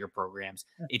schools, the bigger programs.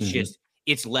 It's just,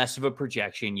 it's less of a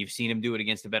projection. You've seen him do it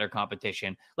against a better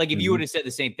competition. If you would have said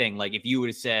the same thing, if you would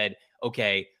have said,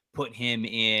 okay, put him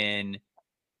in,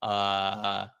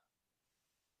 I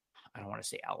don't want to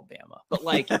say Alabama, but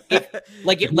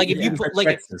if you put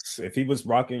Texas, if he was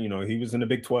rocking, he was in the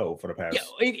Big 12 for the past.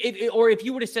 Yeah, or if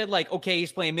you would have said okay,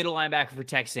 he's playing middle linebacker for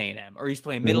Texas A&M, or he's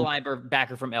playing middle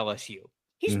linebacker from LSU.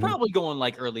 He's probably going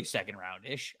early second round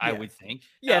ish, I would think.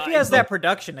 Yeah, if he has that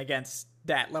production against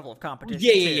that level of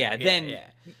competition. Then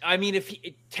I mean, if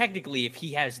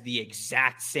he has the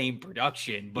exact same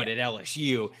production but at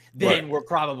LSU, then we're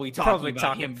probably talking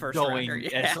about him going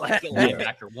as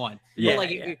linebacker one. But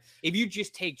if you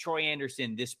just take Troy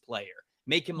Anderson, this player,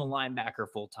 make him a linebacker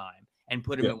full time, and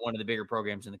put him at one of the bigger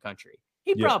programs in the country.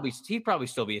 He'd probably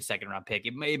still be a second round pick.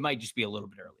 It might just be a little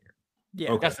bit earlier.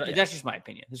 Yeah. Okay. That's just my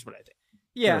opinion. This is what I think.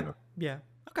 Yeah. Yeah.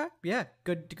 Okay. Yeah.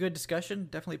 Good discussion.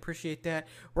 Definitely appreciate that.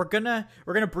 We're gonna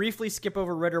briefly skip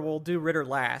over Ridder. We'll do Ridder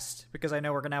last because I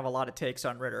know we're gonna have a lot of takes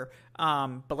on Ridder.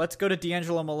 But let's go to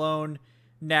D'Angelo Malone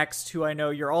next, who I know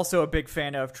you're also a big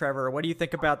fan of, Trevor. What do you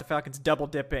think about the Falcons double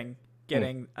dipping,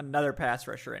 getting another pass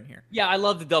rusher in here? Yeah, I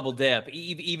love the double dip,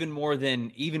 even more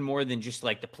than just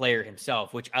like the player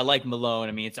himself, which I like Malone.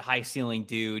 I mean, it's a high ceiling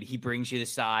dude. He brings you the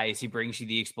size, he brings you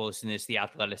the explosiveness, the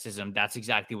athleticism. That's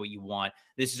exactly what you want.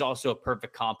 This is also a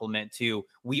perfect complement to,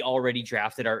 we already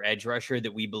drafted our edge rusher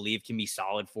that we believe can be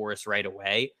solid for us right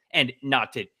away. And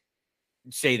not to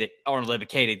say that Arnold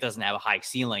Ebiketie doesn't have a high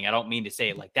ceiling. I don't mean to say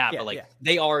it like that, but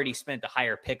they already spent a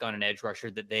higher pick on an edge rusher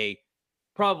that they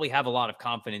probably have a lot of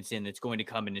confidence in that's going to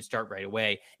come in and start right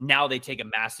away. Now they take a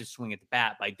massive swing at the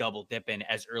bat by double dipping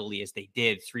as early as they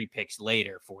did, 3 picks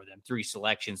later for them, 3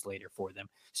 selections later for them.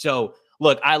 So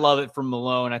look, I love it from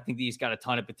Malone. I think he's got a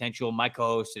ton of potential. My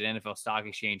co-host at NFL Stock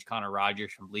Exchange, Connor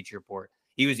Rogers from Bleacher Report,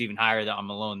 he was even higher on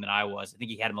Malone than I was. I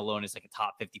think he had Malone as like a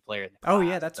top 50 player in the class. Oh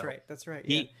yeah, that's right. That's right.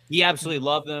 Yeah. He absolutely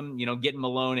loved them. You know, getting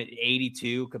Malone at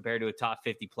 82 compared to a top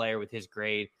 50 player with his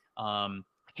grade.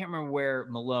 I can't remember where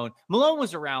Malone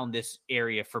was around this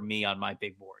area for me on my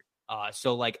big board.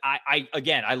 So like I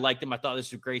liked him. I thought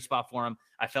this was a great spot for him.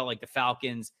 I felt like the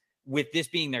Falcons, with this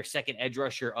being their second edge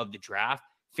rusher of the draft,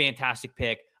 fantastic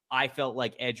pick. I felt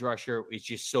like edge rusher is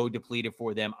just so depleted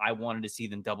for them. I wanted to see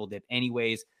them double dip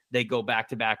anyways. They go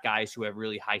back-to-back guys who have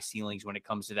really high ceilings when it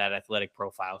comes to that athletic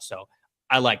profile. So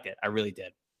I liked it. I really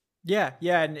did. Yeah.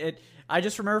 And I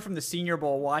just remember from the Senior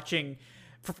Bowl watching,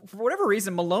 for whatever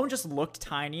reason, Malone just looked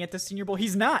tiny at the Senior Bowl.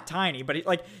 He's not tiny, but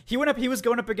he was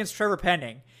going up against Trevor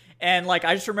Penning. And like,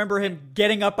 I just remember him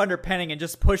getting up under Penning and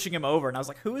just pushing him over. And I was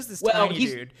like, who is this tiny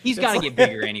dude? He's got to get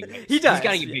bigger anyway. He does. He's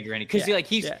got to get bigger anyway.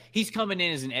 Because he's coming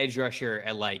in as an edge rusher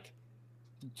at like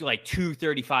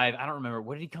 235. I don't remember.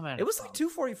 What did he come out? It was like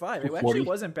 245. It actually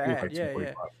wasn't bad.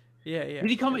 Yeah. Did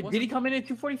he come in at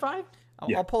 245?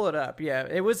 I'll pull it up. Yeah,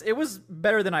 it was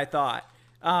better than I thought.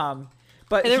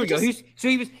 But there we go. He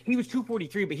was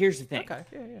 243. But here's the thing. Okay.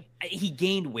 Yeah. He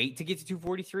gained weight to get to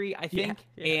 243, I think.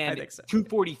 And I think so.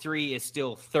 243 is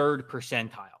still third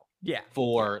percentile. Yeah.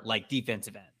 For like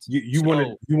defensive ends. You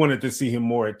wanted to see him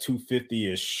more at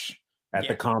 250ish at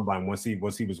the combine once he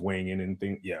was weighing in and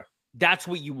things. Yeah. That's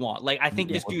what you want. Like, I think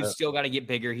this dude's still got to get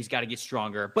bigger. He's got to get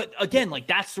stronger. But again, like,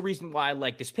 that's the reason why I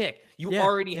like this pick. You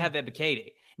already have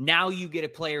Ebiketie. Now you get a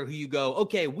player who you go,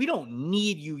 okay, we don't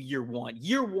need you year one.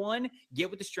 Year one,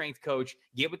 get with the strength coach,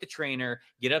 get with the trainer,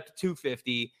 get up to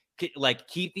 250, like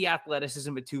keep the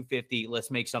athleticism at 250.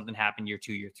 Let's make something happen year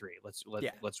 2, year 3. Let's roll.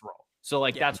 So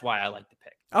like, that's why I like the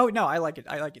pick. Oh no, I like it.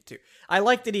 I like it too. I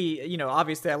like that he,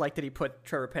 obviously I like that he put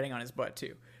Trevor Penning on his butt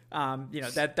too.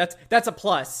 That's a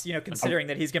plus, considering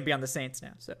that he's going to be on the Saints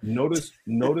now. So notice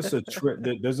a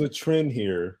trend. There's a trend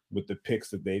here with the picks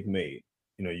that they've made.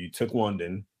 You took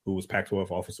London, who was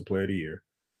Pac-12 Offensive Player of the Year.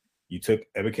 You took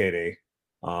Ebiketie,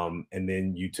 and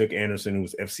then you took Anderson, who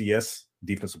was FCS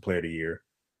Defensive Player of the Year.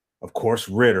 Of course,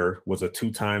 Ridder was a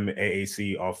 2-time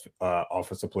AAC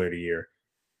Offensive Player of the Year.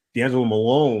 D'Angelo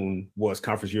Malone was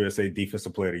Conference USA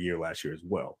Defensive Player of the Year last year as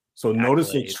well. So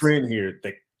notice a trend here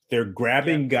that they're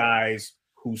grabbing guys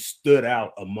who stood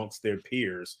out amongst their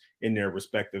peers in their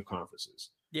respective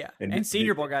conferences. Yeah, and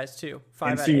Senior Bowl guys too. 5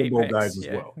 out of 8 Senior Bowl picks. guys as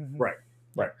well. Mm-hmm. Right.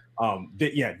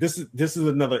 This is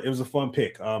another. It was a fun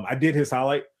pick. I did his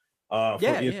highlight for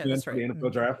ESPN for the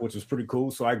NFL draft, which was pretty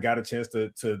cool. So I got a chance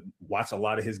to watch a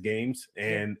lot of his games,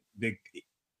 and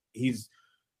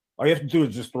all you have to do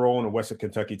is just throw on a Western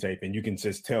Kentucky tape, and you can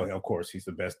just tell. Of course, he's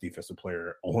the best defensive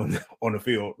player on the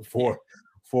field for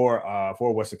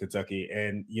Western Kentucky.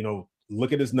 And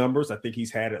look at his numbers. I think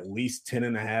he's had at least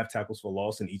 10.5 tackles for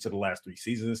loss in each of the last 3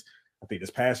 seasons. I think this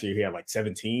past year he had like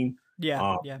 17.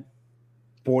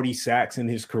 40 sacks in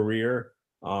his career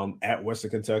at Western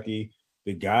Kentucky.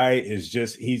 The guy is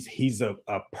just he's a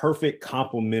perfect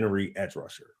complementary edge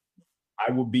rusher.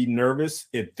 I would be nervous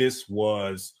if this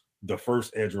was the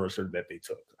first edge rusher that they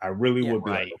took. I really would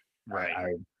be.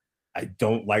 Right. I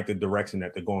don't like the direction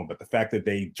that they're going, but the fact that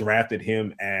they drafted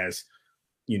him as,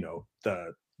 the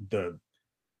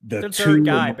third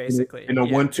guy basically in a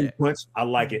 1-2 punch, I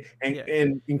like it.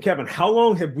 And Kevin, how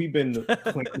long have we been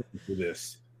planning for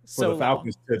this? For the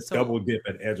Falcons to double dip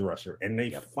at edge rusher, and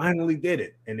they finally did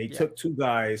it. And they took 2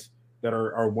 guys that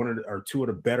are 2 of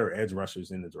the better edge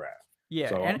rushers in the draft. Yeah,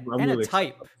 so and really a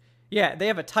type. Yeah, they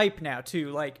have a type now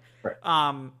too. Like,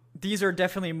 these are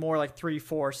definitely more like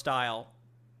 3-4 style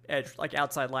edge, like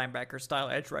outside linebacker style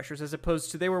edge rushers, as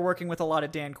opposed to they were working with a lot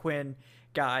of Dan Quinn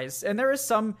guys. And there is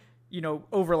some,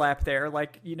 overlap there.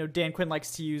 Like, Dan Quinn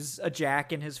likes to use a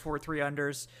jack in his 4-3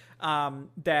 unders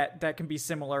that can be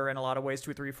similar in a lot of ways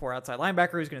to a 3-4 outside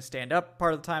linebacker who's going to stand up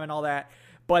part of the time and all that.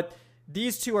 But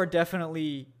these two are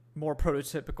definitely more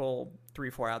prototypical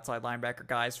 3-4 outside linebacker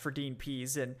guys for Dean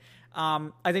Pease. And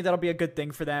I think that'll be a good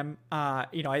thing for them.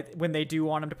 When they do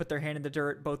want them to put their hand in the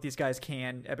dirt, both these guys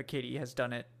can. Ebiketie has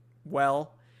done it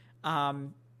well.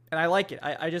 And I like it.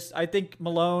 I think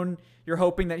Malone, you're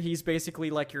hoping that he's basically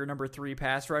like your number 3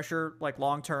 pass rusher, like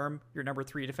long-term, your number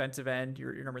 3 defensive end,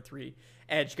 your number 3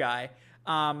 edge guy.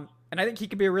 And I think he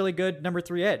could be a really good number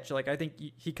 3 edge. Like, I think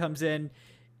he comes in,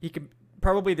 he can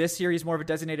probably this year, he's more of a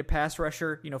designated pass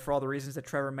rusher, for all the reasons that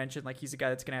Trevor mentioned. Like, he's a guy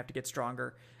that's going to have to get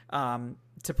stronger,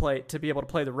 to be able to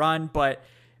play the run, but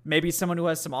maybe someone who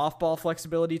has some off-ball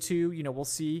flexibility too, we'll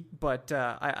see. But,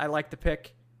 I like the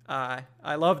pick.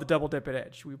 I love the double dip at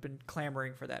edge. We've been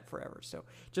clamoring for that forever. So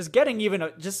just getting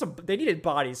they needed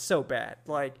bodies so bad.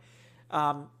 Like,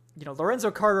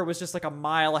 Lorenzo Carter was just like a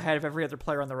mile ahead of every other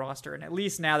player on the roster. And at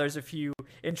least now there's a few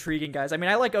intriguing guys. I mean,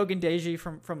 I like Ogundeji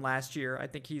from last year. I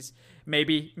think he's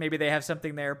maybe they have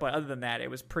something there, but other than that, it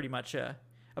was pretty much a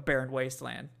barren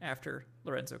wasteland after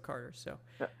Lorenzo Carter. So,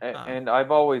 and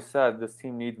I've always said this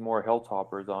team needs more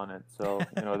hilltoppers on it. So,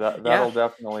 that'll Yeah.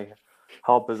 definitely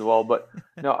help as well. But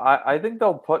I think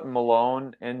they'll put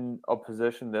Malone in a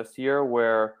position this year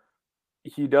where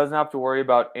he doesn't have to worry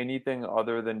about anything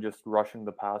other than just rushing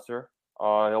the passer.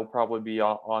 He'll probably be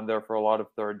on there for a lot of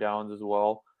third downs as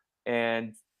well.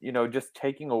 And, just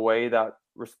taking away that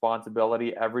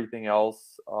responsibility, everything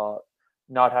else,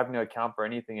 not having to account for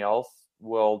anything else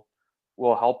will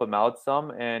help him out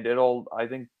some. And it'll, I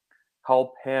think,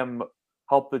 help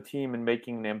the team in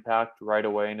making an impact right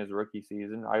away in his rookie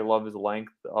season. I love his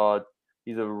length.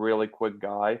 He's a really quick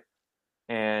guy.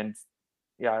 And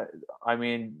yeah, I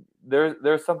mean,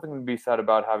 there's something to be said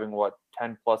about having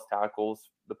 10 plus tackles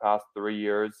the past 3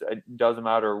 years. It doesn't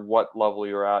matter what level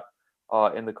you're at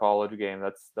in the college game.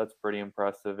 That's pretty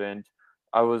impressive. And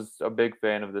I was a big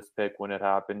fan of this pick when it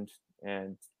happened.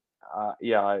 And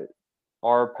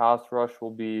our pass rush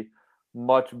will be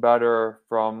much better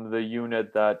from the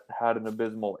unit that had an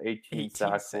abysmal 18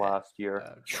 sacks last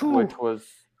year, which was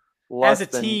less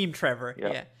as a team, Trevor.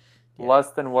 Yeah.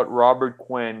 Less than what Robert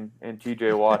Quinn and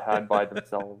TJ Watt had by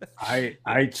themselves.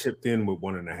 I chipped in with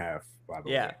 1.5, by the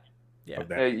way. Yeah.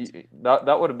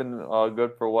 That would have been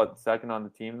good for second on the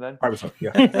team then? Probably so,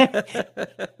 yeah.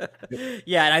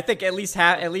 Yeah, and I think at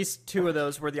least 2 of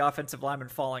those were the offensive linemen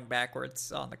falling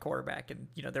backwards on the quarterback, and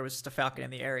there was just a Falcon in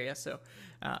the area. So,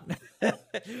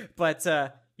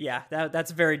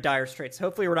 that's very dire straits.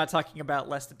 Hopefully, we're not talking about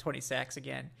less than 20 sacks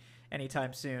again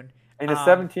anytime soon. In a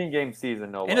 17-game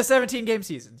season, no. In a 17-game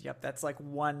season, yep, that's like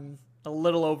a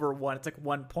little over 1. It's like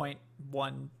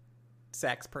 1.1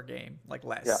 sacks per game, like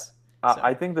less. Yeah. So.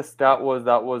 I think the stat was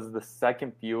that was the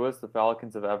second fewest the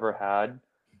Falcons have ever had,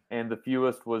 and the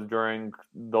fewest was during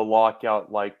the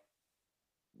lockout, like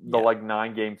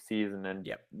 9-game season in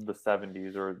the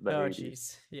 70s or the 80s.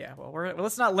 Geez. Yeah, well,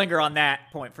 let's not linger on that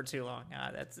point for too long.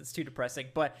 It's too depressing.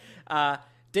 But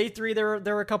day 3, there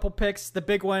were a couple picks. The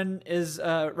big one is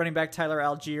running back Tyler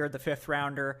Algier, the 5th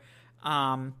rounder.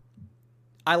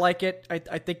 I like it.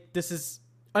 I think this is.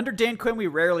 Under Dan Quinn, we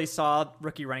rarely saw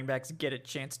rookie running backs get a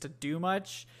chance to do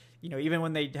much. Even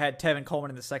when they had Tevin Coleman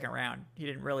in the 2nd round, he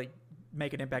didn't really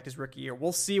make an impact his rookie year.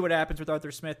 We'll see what happens with Arthur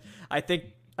Smith. I think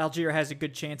Algier has a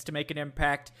good chance to make an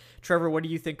impact. Trevor, what do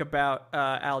you think about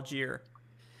Algier?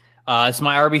 It's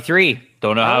my RB3.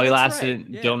 Don't know how he lasted. Right.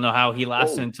 Yeah. Don't know how he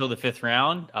lasted until the 5th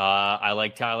round. I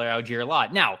like Tyler Algier a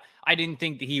lot. Now, I didn't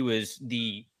think that he was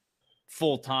the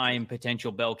full-time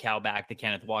potential bell cow back to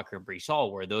Kenneth Walker and Breece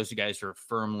Hall, where those guys are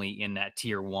firmly in that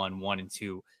tier 1 and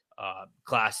 2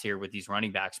 class here with these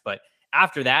running backs. But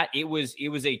after that, it was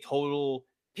a total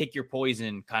pick your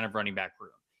poison kind of running back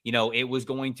room. It was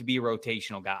going to be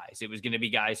rotational guys. It was going to be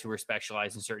guys who were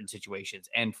specialized in certain situations.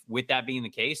 And with that being the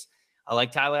case, I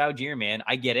like Tyler Algier, man.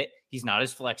 I get it. He's not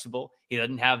as flexible. He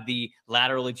doesn't have the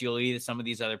lateral agility that some of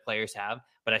these other players have,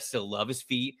 but I still love his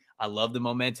feet. I love the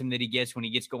momentum that he gets when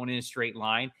he gets going in a straight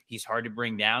line. He's hard to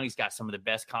bring down. He's got some of the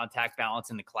best contact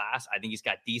balance in the class. I think he's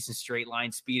got decent straight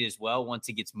line speed as well once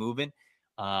he gets moving.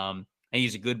 And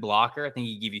he's a good blocker. I think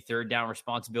he can give you third down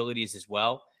responsibilities as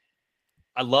well.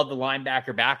 I love the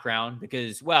linebacker background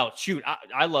because,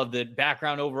 I love the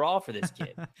background overall for this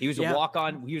kid. He was a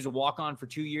walk-on. He was a walk-on for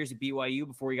 2 years at BYU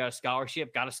before he got a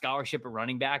scholarship. Got a scholarship at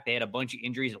running back. They had a bunch of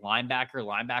injuries at linebacker.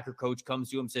 Linebacker coach comes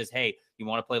to him, says, "Hey, you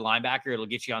want to play linebacker? It'll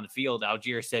get you on the field."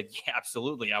 Algier said, "Yeah,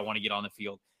 absolutely. I want to get on the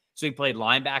field." So he played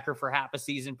linebacker for half a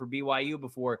season for BYU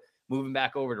before moving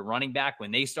back over to running back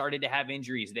when they started to have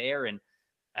injuries there, and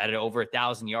added over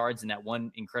 1,000 yards in that one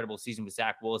incredible season with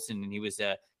Zach Wilson. And he was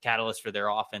a catalyst for their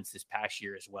offense this past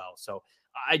year as well. So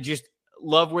I just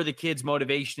love where the kid's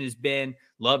motivation has been,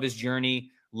 love his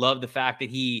journey, love the fact that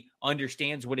he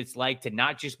understands what it's like to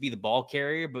not just be the ball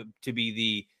carrier, but to be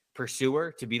the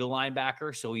pursuer, to be the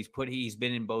linebacker. So he's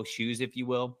been in both shoes, if you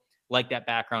will. Like that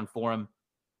background for him.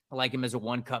 I like him as a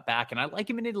one-cut back, and I like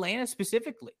him in Atlanta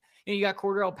specifically. You got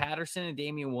Cordarrelle Patterson and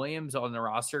Damian Williams on the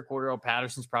roster. Cordarrelle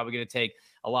Patterson's probably going to take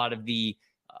a lot of the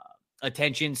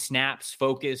attention, snaps,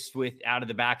 focus with out of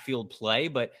the backfield play,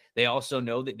 but they also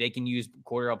know that they can use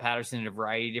Cordarrelle Patterson in a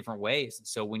variety of different ways. And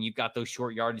so when you've got those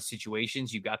short yardage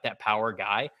situations, you've got that power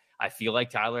guy. I feel like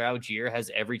Tyler Algier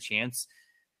has every chance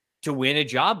to win a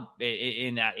job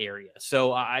in that area.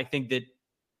 So I think that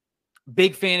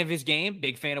big fan of his game,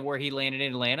 big fan of where he landed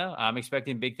in Atlanta. I'm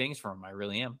expecting big things from him. I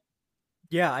really am.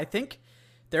 Yeah, I think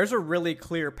there's a really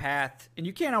clear path, and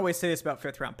you can't always say this about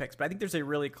fifth-round picks, but I think there's a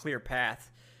really clear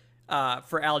path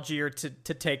for Algier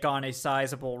to take on a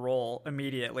sizable role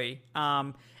immediately.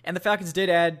 And the Falcons did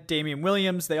add Damian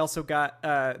Williams. They also got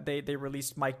they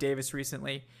released Mike Davis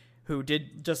recently, who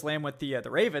did just land with the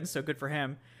Ravens, so good for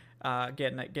him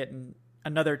getting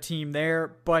another team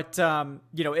there. But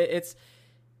it's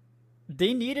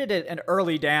they needed an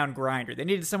early down grinder. They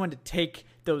needed someone to take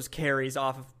those carries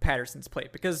off of Patterson's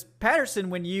plate, because Patterson,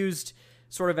 when used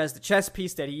sort of as the chess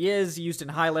piece that he is, used in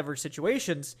high leverage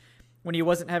situations, when he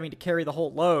wasn't having to carry the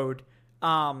whole load,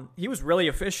 he was really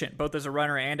efficient, both as a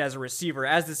runner and as a receiver.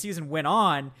 As the season went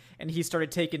on and he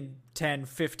started taking 10,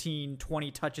 15,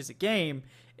 20 touches a game,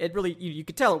 it really, you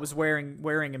could tell it was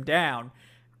wearing him down.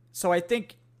 So I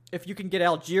think if you can get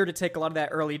Algier to take a lot of that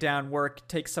early down work,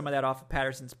 take some of that off of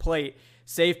Patterson's plate,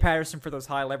 save Patterson for those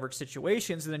high leverage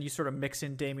situations, and then you sort of mix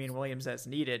in Damian Williams as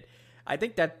needed, I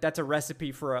think that's a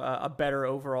recipe for a better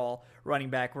overall running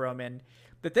back room. And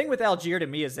the thing with Algier to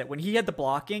me is that when he had the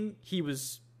blocking, he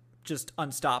was just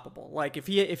unstoppable. Like if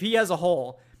he has a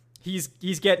hole, he's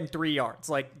getting 3 yards.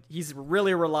 Like he's a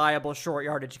really reliable short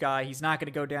yardage guy. He's not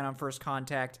going to go down on first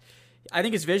contact. I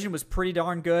think his vision was pretty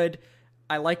darn good.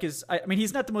 I like he's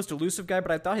not the most elusive guy,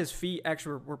 but I thought his feet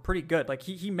actually were pretty good. Like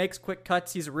he makes quick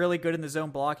cuts. He's really good in the zone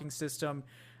blocking system.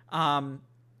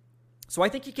 So I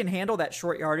think he can handle that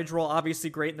short yardage role. Obviously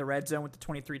great in the red zone with the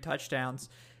 23 touchdowns.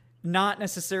 Not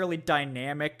necessarily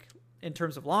dynamic in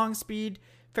terms of long speed,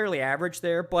 fairly average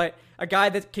there, but a guy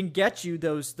that can get you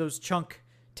those chunk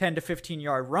 10 to 15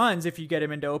 yard runs if you get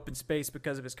him into open space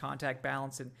because of his contact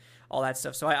balance and all that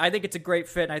stuff. So I think it's a great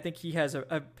fit, and I think he has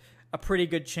a pretty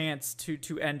good chance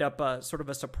to end up a sort of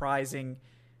a surprising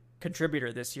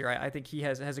contributor this year. I think he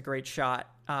has a great shot.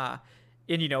 And,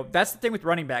 that's the thing with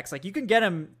running backs. Like, you can get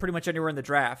them pretty much anywhere in the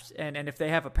draft. And if they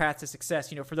have a path to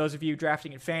success, for those of you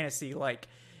drafting in fantasy, like,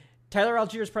 Tyler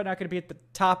Algier is probably not going to be at the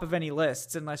top of any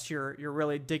lists unless you're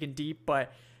really digging deep.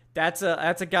 But that's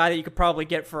a guy that you could probably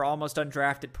get for almost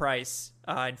undrafted price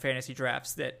in fantasy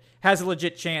drafts that has a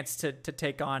legit chance to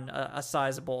take on a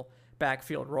sizable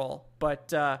backfield role.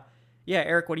 But, yeah,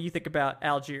 Eric, what do you think about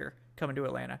Algier coming to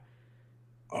Atlanta?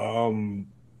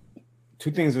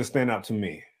 Two things that stand out to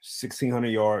me: 1,600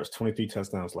 yards, 23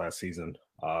 touchdowns last season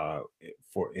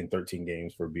in 13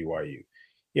 games for BYU.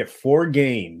 He had 4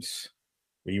 games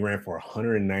where he ran for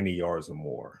 190 yards or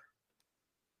more.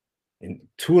 And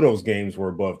 2 of those games were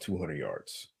above 200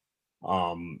 yards.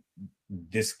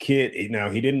 This kid, now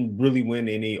he didn't really win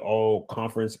any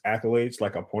all-conference accolades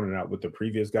like I pointed out with the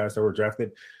previous guys that were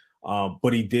drafted.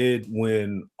 But he did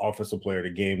win Offensive Player of the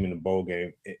Game in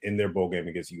their bowl game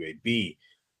against UAB.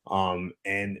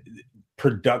 And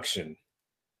production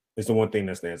is the one thing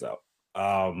that stands out.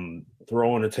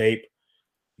 Throw on the tape,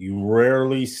 you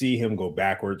rarely see him go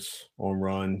backwards on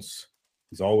runs.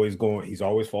 He's always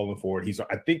falling forward.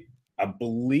 I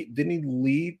believe, didn't he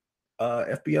lead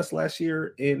FBS last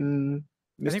year in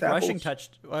missed tackles? Rushing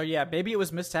touched. Well, yeah, maybe it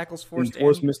was missed tackles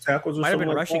forced missed tackles, or might have been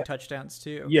like rushing that. Touchdowns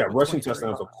too. Yeah, rushing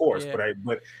touchdowns, of course. Yeah.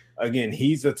 But again,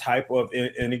 he's a type of,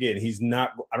 and again, he's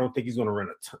not. I don't think he's going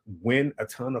to win a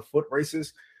ton of foot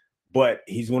races, but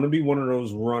he's going to be one of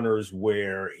those runners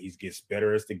where he gets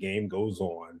better as the game goes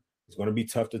on. It's going to be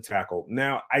tough to tackle.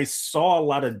 Now, I saw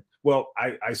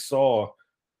I saw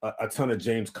a ton of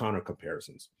James Conner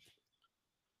comparisons.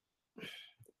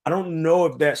 I don't know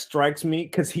if that strikes me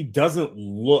because he doesn't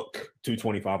look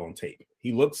 225 on tape.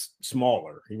 He looks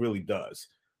smaller. He really does.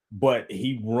 But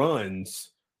he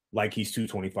runs like he's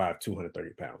 225,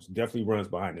 230 pounds. Definitely runs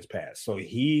behind his pass. So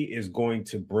he is going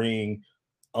to bring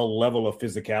a level of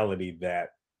physicality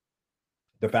that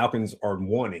the Falcons are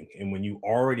wanting. And when you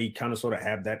already kind of sort of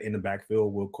have that in the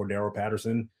backfield with Cordero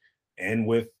Patterson and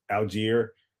with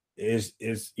Algier, is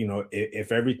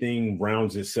if everything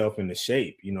rounds itself into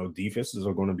shape, defenses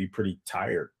are going to be pretty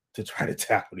tired to try to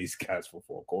tackle these guys for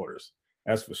 4 quarters.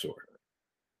 That's for sure.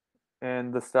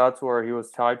 And the stats were he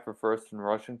was tied for first in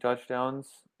rushing touchdowns,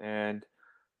 and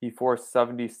he forced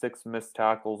 76 missed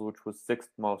tackles, which was 6th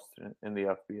most in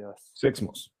the FBS. 6th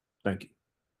most. Thank you.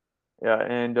 Yeah,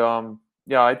 and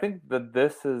I think that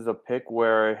this is a pick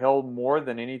where he'll more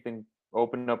than anything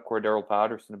open up Cordero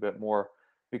Patterson a bit more,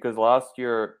 because last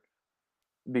year,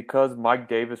 because Mike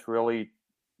Davis really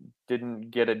didn't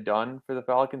get it done for the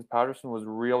Falcons, Patterson was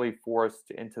really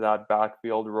forced into that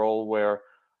backfield role where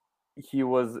he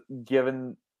was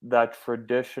given that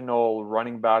traditional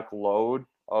running back load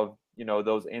of,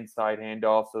 those inside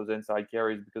handoffs, those inside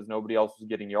carries, because nobody else was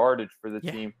getting yardage for the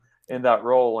team in that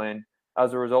role. And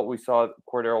as a result, we saw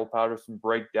Cordero Patterson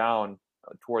break down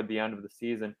toward the end of the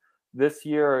season. This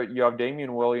year, you have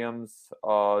Damian Williams,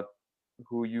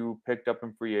 who you picked up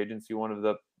in free agency, one of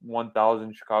the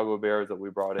 1,000 Chicago Bears that we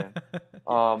brought in.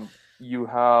 You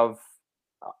have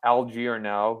Algier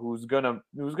now, who's gonna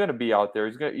be out there.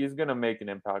 He's gonna make an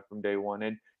impact from day one,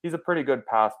 and he's a pretty good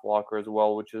pass blocker as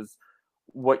well, which is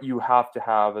what you have to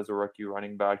have as a rookie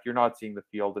running back. You're not seeing the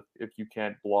field if you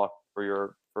can't block for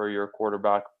your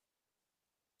quarterback.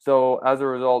 So as a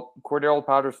result, Cordero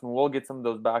Patterson will get some of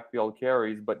those backfield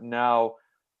carries, but now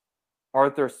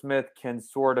Arthur Smith can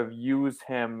sort of use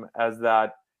him as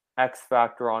that X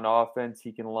factor on offense.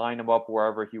 He can line him up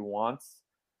wherever he wants.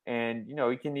 And,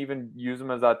 he can even use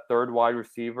him as that third wide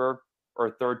receiver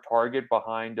or third target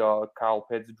behind Kyle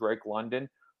Pitts, Drake London.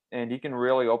 And he can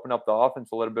really open up the offense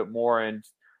a little bit more. And,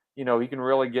 he can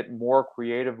really get more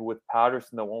creative with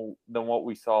Patterson than what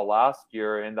we saw last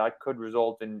year. And that could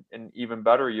result in an even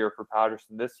better year for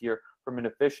Patterson this year from an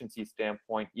efficiency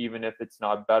standpoint, even if it's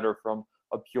not better from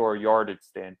a pure yardage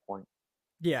standpoint.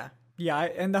 Yeah.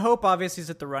 And the hope obviously is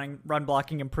that the run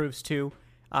blocking improves too.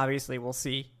 Obviously, we'll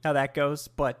see how that goes.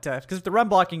 But because if the run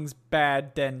blocking's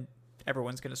bad, then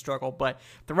everyone's going to struggle. But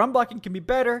if the run blocking can be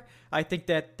better, I think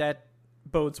that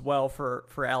bodes well for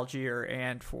Algier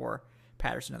and for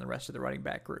Patterson and the rest of the running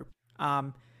back group.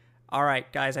 All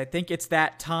right, guys, I think it's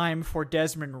that time for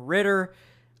Desmond Ridder,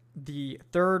 the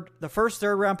first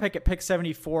third round pick at pick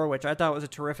 74, which I thought was a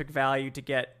terrific value to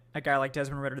get a guy like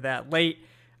Desmond Ridder that late.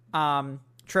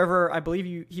 Trevor, I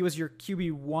believe he was your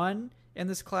QB1 in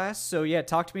this class. So yeah,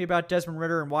 talk to me about Desmond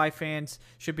Ridder and why fans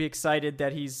should be excited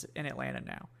that he's in Atlanta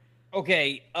now.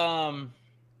 Okay.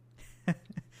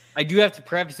 I do have to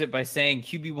preface it by saying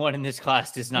QB1 in this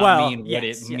class does not mean what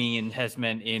it has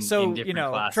meant in different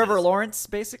classes. Trevor Lawrence,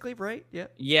 basically, right? Yeah.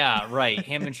 Yeah, right.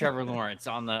 Him and Trevor Lawrence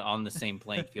on the same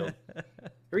playing field.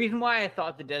 The reason why I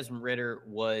thought that Desmond Ridder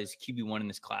was QB1 in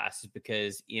this class is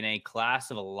because in a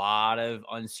class of a lot of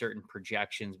uncertain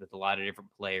projections with a lot of different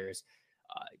players,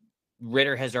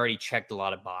 Ridder has already checked a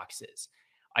lot of boxes.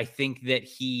 I think that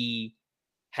he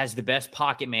has the best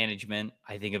pocket management,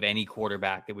 I think, of any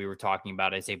quarterback that we were talking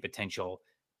about as a potential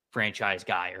franchise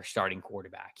guy or starting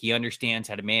quarterback. He understands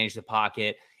how to manage the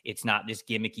pocket. It's not this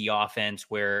gimmicky offense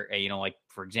where, like,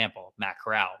 for example, Matt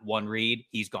Corral, one read,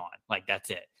 he's gone. Like, that's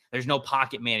it. There's no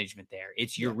pocket management there.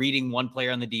 It's you're reading one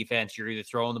player on the defense. You're either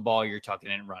throwing the ball or you're tucking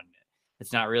it and running it.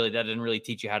 That doesn't really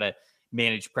teach you how to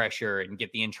manage pressure and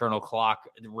get the internal clock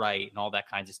right and all that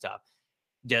kinds of stuff.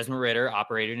 Desmond Ridder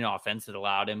operated an offense that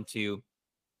allowed him to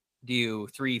do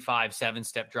 3, 5,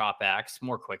 7-step dropbacks,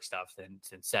 more quick stuff than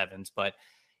sevens, but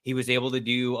he was able to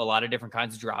do a lot of different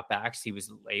kinds of dropbacks. He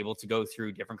was able to go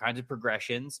through different kinds of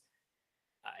progressions.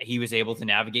 He was able to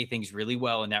navigate things really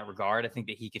well in that regard. I think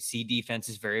that he could see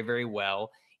defenses very, very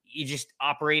well. He just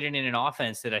operated in an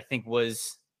offense that I think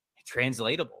was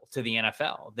translatable to the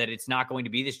NFL, that it's not going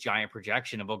to be this giant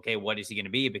projection of, okay, what is he going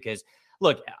to be? Because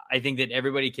look, I think that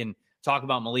everybody can talk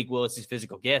about Malik Willis's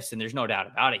physical gifts, and there's no doubt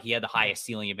about it. He had the highest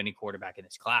ceiling of any quarterback in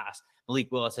this class.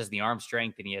 Malik Willis has the arm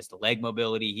strength and he has the leg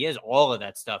mobility. He has all of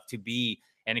that stuff to be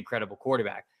an incredible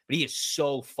quarterback, but he is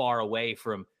so far away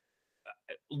from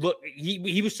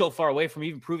he was so far away from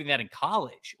even proving that in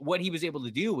college. What he was able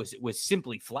to do was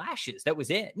simply flashes. That was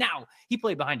it. Now, he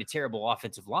played behind a terrible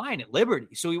offensive line at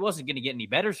Liberty, so he wasn't going to get any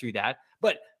better through that,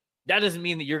 but that doesn't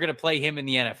mean that you're going to play him in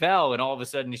the NFL and all of a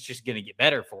sudden it's just going to get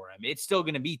better for him. It's still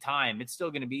going to be time. It's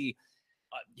still going to be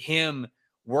him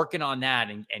working on that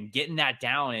and getting that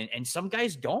down. And some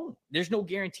guys don't. There's no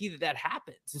guarantee that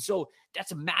happens. And so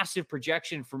that's a massive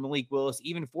projection for Malik Willis,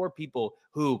 even for people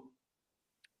who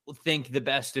think the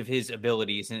best of his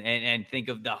abilities and think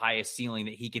of the highest ceiling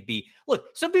that he could be. Look,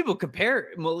 some people compare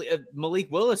Malik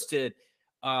Willis to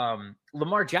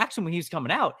Lamar Jackson when he was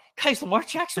coming out. Guys, Lamar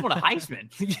Jackson won a Heisman.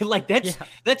 Like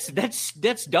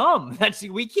that's dumb.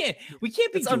 We can't be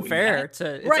it's doing unfair that.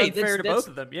 to It's to both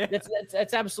of them. Yeah,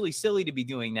 that's absolutely silly to be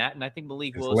doing that. And I think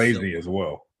Malik It's Willis lazy as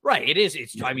well. Right. It is.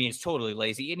 I mean, it's totally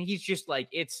lazy. And he's just like,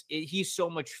 he's so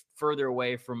much further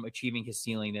away from achieving his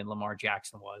ceiling than Lamar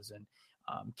Jackson was. And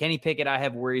Kenny Pickett, I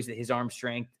have worries that his arm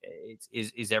strength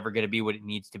is ever going to be what it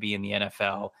needs to be in the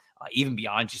NFL, even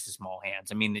beyond just the small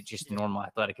hands. I mean, just normal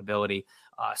athletic ability.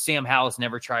 Sam Howell's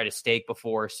never tried a steak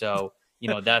before. So,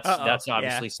 that's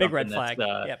obviously something big red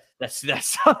flag.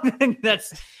 That's something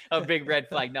that's a big red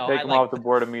flag. No, take him off the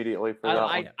board immediately for that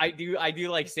one. I do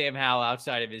like Sam Howell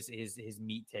outside of his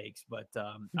meat takes, but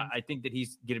I think that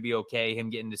he's going to be okay. Him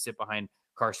getting to sit behind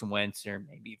Carson Wentz or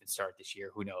maybe even start this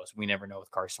year. Who knows? We never know with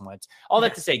Carson Wentz. All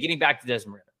that to say, getting back to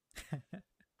Desmond Ridder.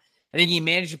 I think he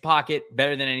managed the pocket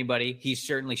better than anybody. He's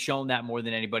certainly shown that more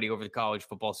than anybody over the college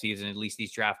football season, at least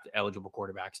these draft eligible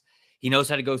quarterbacks. He knows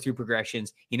how to go through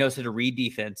progressions. He knows how to read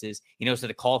defenses. He knows how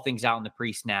to call things out in the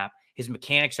pre-snap. His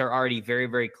mechanics are already very,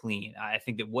 very clean. I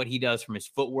think that what he does from his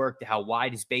footwork to how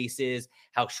wide his base is,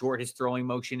 how short his throwing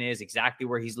motion is, exactly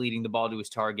where he's leading the ball to his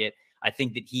target. I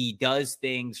think that he does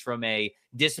things from a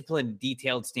disciplined,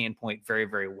 detailed standpoint very,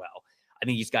 very well. I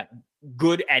think he's got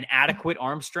good and adequate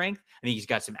arm strength. I think he's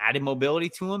got some added mobility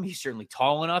to him. He's certainly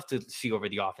tall enough to see over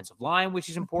the offensive line, which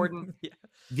is important.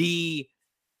 The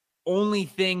only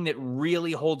thing that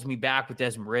really holds me back with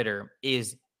Desmond Ridder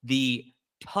is the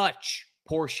touch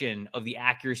portion of the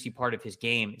accuracy part of his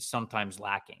game is sometimes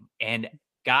lacking. And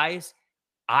guys,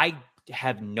 I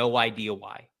have no idea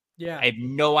why. Yeah. I have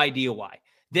no idea why.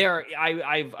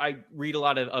 I read a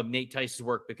lot of Nate Tice's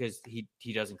work because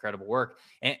he does incredible work.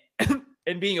 And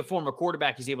and being a former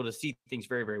quarterback, he's able to see things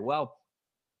very, very well.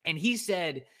 And he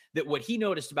said that what he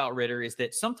noticed about Ridder is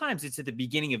that sometimes it's at the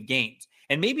beginning of games.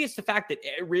 And maybe it's the fact that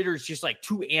Ridder's just like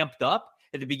too amped up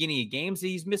at the beginning of games that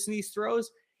he's missing these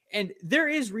throws. And there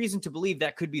is reason to believe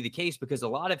that could be the case because a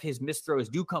lot of his missed throws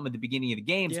do come at the beginning of the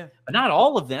games, but not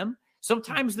all of them.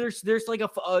 Sometimes there's like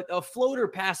a floater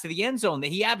pass to the end zone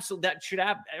that should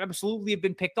absolutely have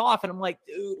been picked off. And I'm like,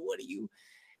 dude,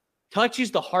 touch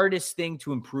is the hardest thing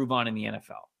to improve on in the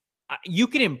NFL. You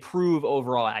can improve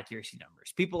overall accuracy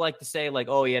numbers. People like to say like,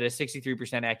 oh, he had a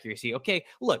 63% accuracy. Okay,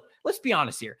 look, let's be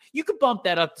honest here. You could bump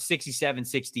that up to 67,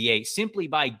 68 simply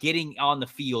by getting on the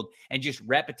field and just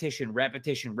repetition,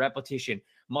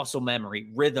 muscle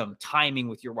memory, rhythm, timing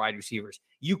with your wide receivers.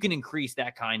 You can increase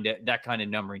that kind of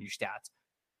number in your stats.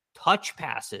 Touch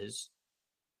passes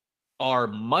are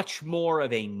much more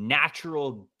of a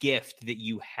natural gift that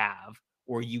you have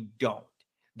or you don't.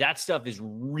 That stuff is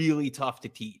really tough to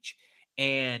teach.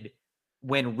 And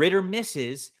when Ridder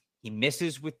misses, he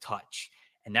misses with touch.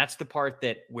 And that's the part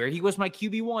that where he was my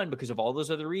QB1 because of all those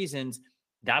other reasons,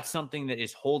 that's something that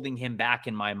is holding him back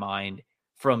in my mind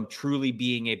from truly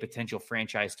being a potential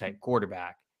franchise type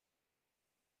quarterback,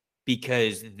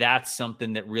 because that's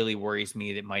something that really worries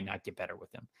me that might not get better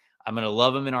with him. I'm going to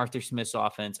love him in Arthur Smith's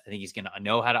offense. I think he's going to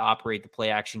know how to operate the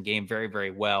play action game very, very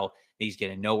well. He's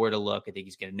going to know where to look. I think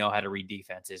he's going to know how to read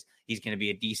defenses. He's going to be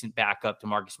a decent backup to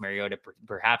Marcus Mariota,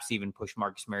 perhaps even push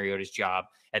Marcus Mariota's job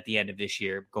at the end of this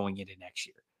year going into next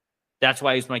year. That's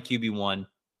why he's my QB1.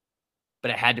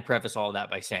 But I had to preface all that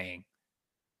by saying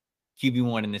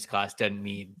QB1 in this class doesn't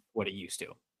mean what it used to.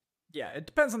 Yeah, it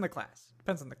depends on the class.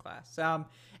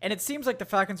 And it seems like the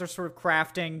Falcons are sort of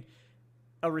crafting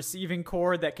a receiving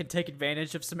core that can take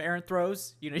advantage of some errant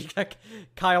throws. You got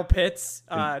Kyle Pitts,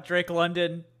 Drake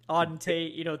London, Auden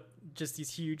Tate, just these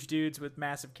huge dudes with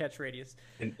massive catch radius.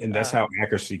 And that's how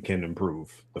accuracy can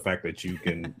improve. The fact that you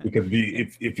can, because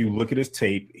if you look at his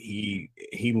tape, he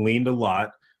leaned a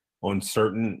lot on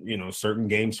certain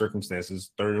game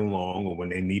circumstances, third and long, or when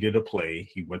they needed a play,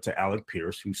 he went to Alec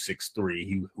Pierce, who's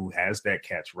 6'3", who has that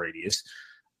catch radius.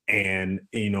 And,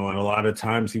 and a lot of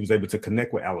times he was able to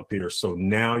connect with Alec Pierce. So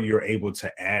now you're able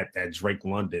to add that Drake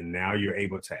London. Now you're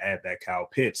able to add that Kyle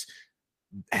Pitts.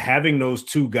 Having those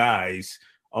two guys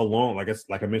alone,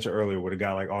 like I mentioned earlier, with a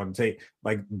guy like Auden Tate,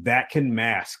 like that can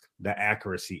mask the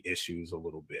accuracy issues a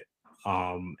little bit.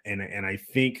 And I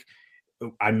think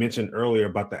I mentioned earlier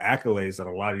about the accolades that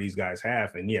a lot of these guys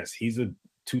have. And yes, he's a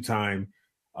two-time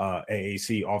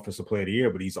AAC Offensive Player of the Year,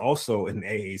 but he's also an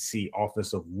AAC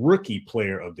Offensive Rookie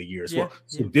Player of the Year as well.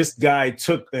 So this guy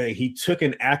took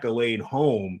an accolade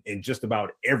home in just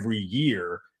about every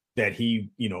year that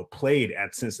he played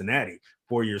at Cincinnati.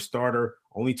 4-year starter,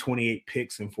 only 28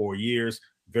 picks in 4 years,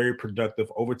 very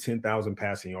productive, over 10,000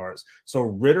 passing yards. So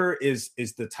Ridder is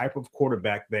the type of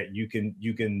quarterback that you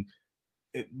can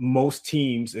most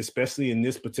teams, especially in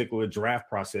this particular draft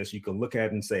process, you can look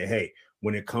at and say, hey,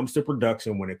 when it comes to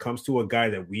production, when it comes to a guy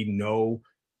that we know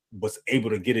was able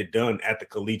to get it done at the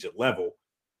collegiate level,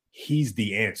 he's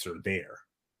the answer there,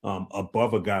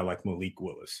 above a guy like Malik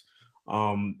Willis.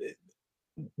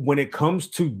 When it comes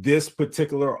to this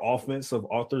particular offense of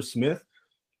Arthur Smith,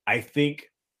 I think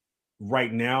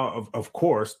right now, of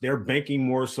course, they're banking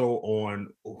more so on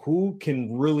who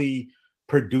can really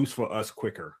produce for us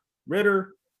quicker,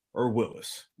 Ridder or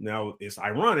Willis. Now, it's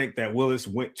ironic that Willis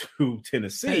went to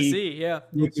Tennessee,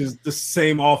 which is the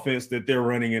same offense that they're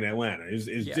running in Atlanta.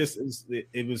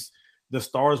 It was the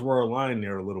stars were aligned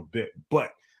there a little bit,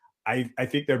 but I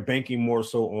think they're banking more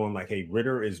so on like, hey,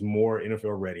 Ridder is more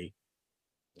NFL ready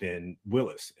than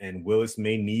Willis, and Willis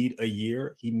may need a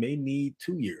year. He may need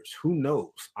 2 years. Who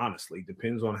knows? Honestly,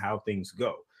 depends on how things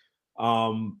go.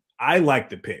 I like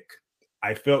the pick.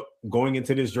 I felt going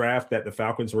into this draft that the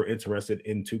Falcons were interested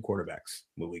in 2 quarterbacks,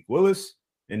 Malik Willis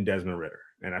and Desmond Ridder.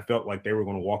 And I felt like they were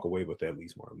going to walk away with at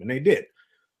least one of them. And they did.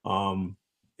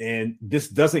 And this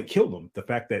doesn't kill them. The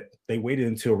fact that they waited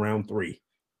until round 3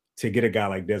 to get a guy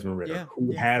like Desmond Ridder,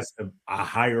 who has a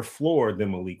higher floor than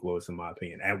Malik Willis, in my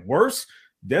opinion. At worst,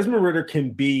 Desmond Ridder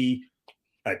can be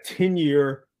a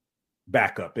 10-year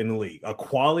backup in the league, a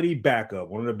quality backup,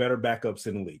 one of the better backups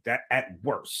in the league. That at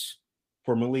worst.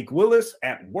 For Malik Willis,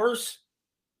 at worst,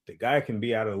 the guy can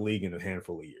be out of the league in a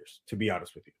handful of years, to be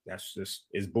honest with you. That's just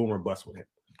is boom or bust with him.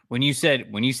 When you said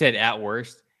at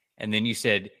worst, and then you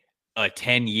said a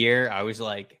 10-year, I was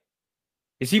like,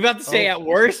 is he about to say at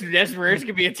worst Desmond Ridder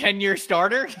could be a 10-year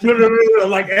starter? No.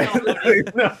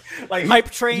 Like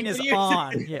hype train is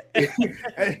on. Yeah.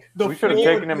 We should have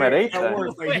taken him at 8.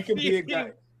 Like, he can be a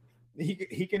guy.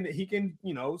 He can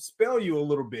spell you a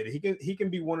little bit. He can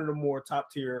be one of the more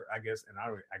top tier, I guess, and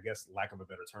I guess lack of a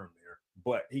better term there,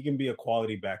 but he can be a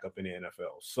quality backup in the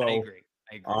NFL. So I agree.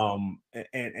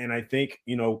 And I think,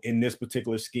 in this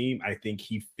particular scheme, I think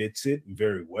he fits it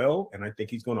very well. And I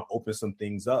think he's going to open some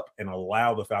things up and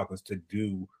allow the Falcons to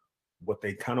do what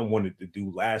they kind of wanted to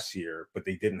do last year, but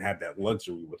they didn't have that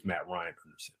luxury with Matt Ryan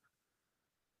under center.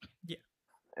 Yeah.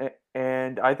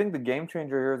 And I think the game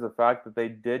changer here is the fact that they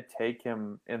did take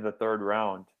him in the 3rd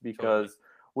round, because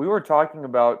we were talking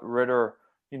about Ridder.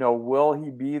 Will he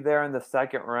be there in the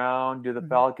 2nd round? Do the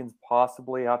Falcons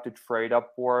possibly have to trade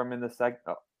up for him in the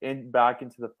back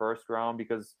into the 1st round?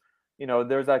 Because,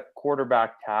 there's that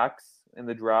quarterback tax in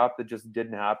the draft that just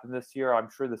didn't happen this year. I'm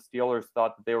sure the Steelers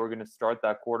thought that they were going to start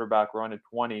that quarterback run at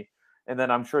 20. And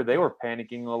then I'm sure they were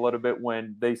panicking a little bit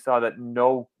when they saw that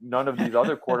none of these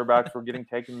other quarterbacks were getting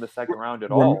taken in the 2nd round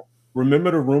at all.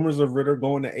 Remember the rumors of Ridder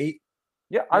going to 8?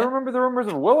 Yeah, I remember the rumors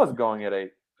of Willis going at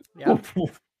 8. Yeah.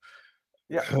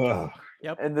 Yeah.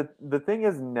 Yep. And the thing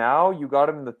is, now you got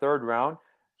him in the 3rd round.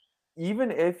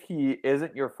 Even if he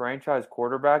isn't your franchise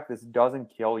quarterback, this doesn't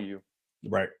kill you.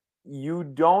 Right. You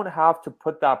don't have to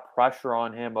put that pressure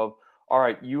on him of, all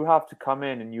right, you have to come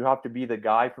in and you have to be the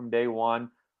guy from day one.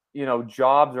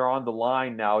 Jobs are on the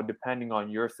line now depending on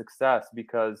your success,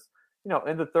 because,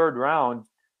 in the 3rd round,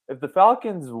 if the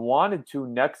Falcons wanted to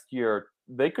next year,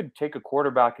 they could take a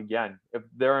quarterback again. If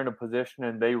they're in a position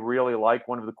and they really like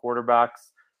one of the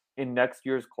quarterbacks in next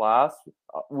year's class.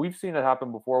 We've seen it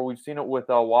happen before. We've seen it with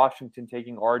Washington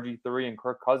taking RG3 and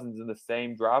Kirk Cousins in the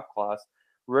same draft class.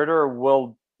 Ridder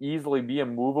will easily be a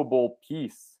movable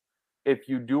piece if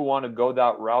you do want to go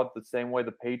that route, the same way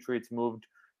the Patriots moved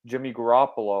Jimmy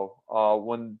Garoppolo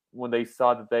when they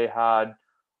saw that they had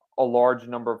a large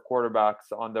number of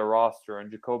quarterbacks on their roster,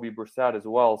 and Jacoby Brissett as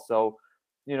well. So,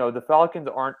 the Falcons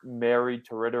aren't married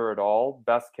to Ridder at all.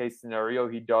 Best case scenario,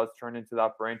 he does turn into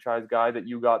that franchise guy that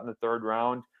you got in the 3rd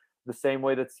round, the same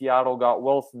way that Seattle got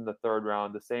Wilson in the 3rd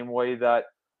round, the same way that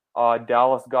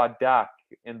Dallas got Dak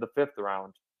in the 5th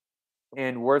round.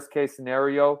 And worst case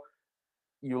scenario,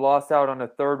 you lost out on a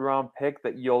 3rd round pick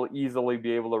that you'll easily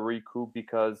be able to recoup,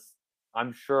 because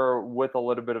I'm sure with a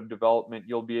little bit of development,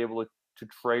 you'll be able to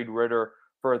trade Ridder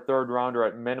for a 3rd rounder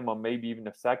at minimum, maybe even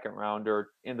a 2nd rounder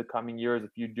in the coming years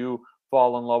if you do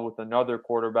fall in love with another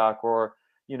quarterback, or,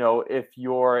 if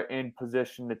you're in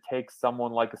position to take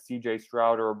someone like a CJ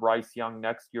Stroud or a Bryce Young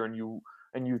next year and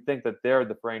you think that they're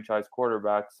the franchise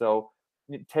quarterback. So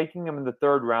taking him in the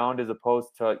 3rd round as opposed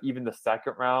to even the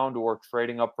 2nd round or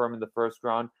trading up for him in the 1st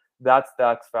round, that's the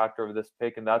X factor of this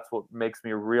pick, and that's what makes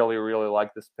me really, really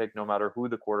like this pick, no matter who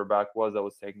the quarterback was that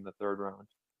was taking the 3rd round.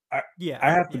 I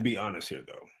have to be honest here,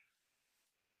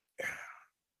 though.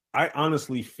 I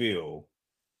honestly feel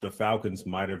the Falcons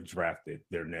might have drafted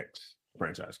their next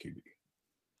franchise QB.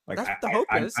 Like, that's the hope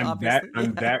is, obviously.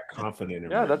 I'm that confident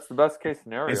in Yeah, Ridder. that's the best case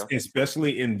scenario.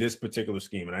 Especially in this particular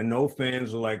scheme. And I know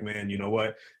fans are like, man, you know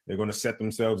what? They're going to set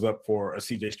themselves up for a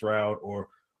CJ Stroud or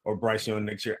or Bryce Young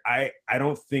next year, I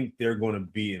don't think they're going to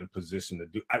be in a position to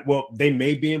do. Well, they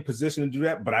may be in position to do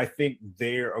that, but I think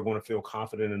they are going to feel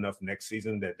confident enough next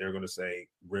season that they're going to say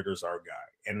Ridder's our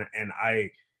guy, and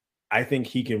I think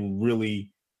he can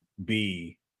really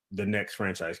be the next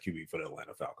franchise QB for the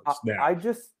Atlanta Falcons. Now, I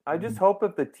just hope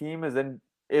if the team isn't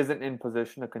in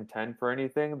position to contend for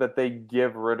anything, that they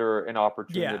give Ridder an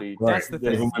opportunity. Yeah, that's the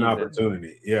thing. Give him an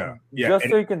opportunity. Yeah. Just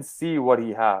so you can see what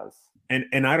he has.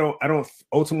 And I don't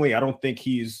ultimately, I don't think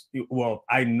he's, well,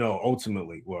 I know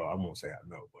ultimately, well, I won't say I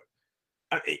know,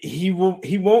 but he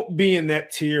won't be in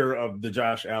that tier of the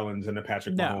Josh Allens and the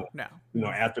Patrick Mahomes. No.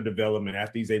 After development,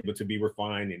 after he's able to be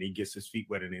refined and he gets his feet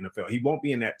wet in the NFL, he won't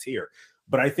be in that tier.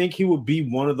 But I think he would be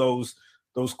one of those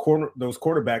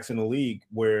quarterbacks in the league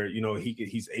where,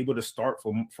 he's able to start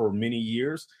for many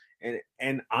years.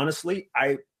 And honestly,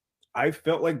 I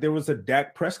felt like there was a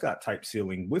Dak Prescott type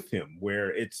ceiling with him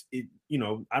where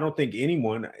I don't think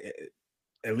anyone,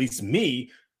 at least me,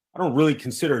 I don't really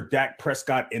consider Dak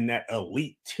Prescott in that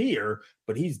elite tier,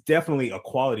 but he's definitely a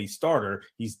quality starter.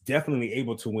 He's definitely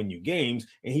able to win you games,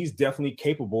 and he's definitely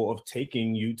capable of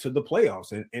taking you to the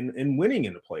playoffs and winning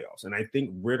in the playoffs. And I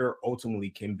think Ridder ultimately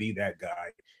can be that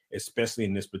guy, especially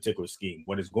in this particular scheme.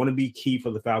 What is going to be key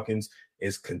for the Falcons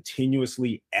is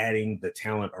continuously adding the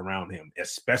talent around him,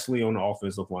 especially on the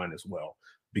offensive line as well,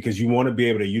 because you want to be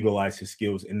able to utilize his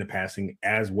skills in the passing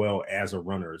as well as a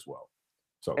runner as well.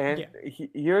 So, and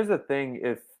here's the thing: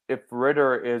 if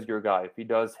Ridder is your guy, if he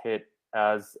does hit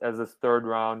as this third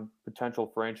round potential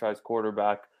franchise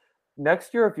quarterback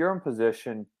next year, if you're in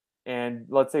position and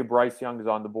let's say Bryce Young is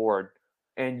on the board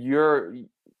and you're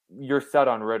set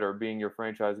on Ridder being your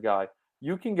franchise guy,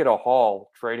 you can get a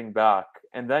haul trading back,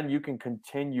 and then you can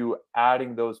continue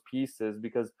adding those pieces,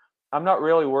 because I'm not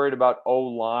really worried about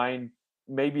O-line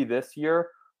maybe this year,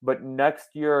 but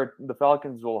next year the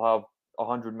Falcons will have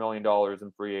 $100 million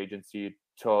in free agency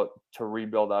to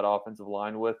rebuild that offensive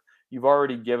line with. You've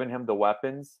already given him the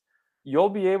weapons. You'll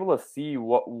be able to see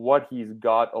what he's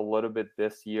got a little bit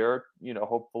this year.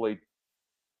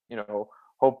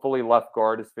 Hopefully left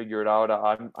guard has figured out.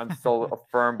 I'm still a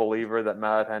firm believer that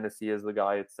Matt Hennessy is the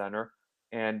guy at center,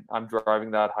 and I'm driving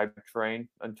that hype train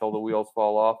until the wheels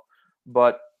fall off.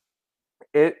 But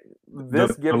the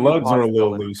lugs are a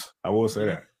little loose. I will say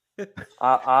that.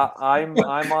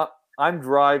 I'm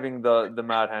driving the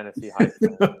Matt Hennessy hype.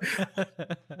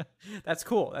 That's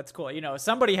cool.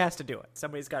 Somebody has to do it.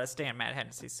 Somebody's got to stand Matt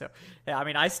Hennessy. So, yeah, I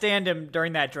mean, I stand him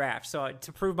during that draft. So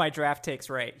to prove my draft takes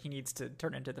right, he needs to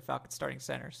turn into the Falcons starting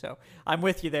center. So I'm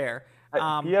with you there.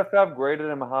 PFF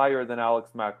graded him higher than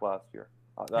Alex Mack last year.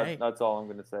 That's all I'm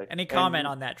going to say. Any comment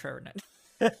on that, Trevor?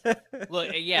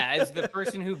 Look, as the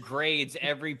person who grades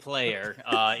every player,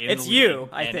 it's you.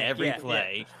 I think every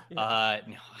play.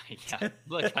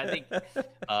 Look, I think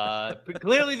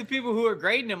clearly the people who are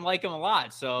grading him like him a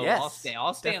lot. So yes,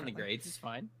 I'll stay on the grades. It's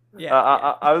fine. Yeah.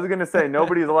 I was gonna say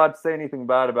nobody's allowed to say anything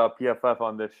bad about PFF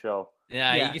on this show.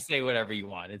 Yeah, you can say whatever you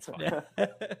want. It's fine.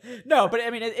 No, but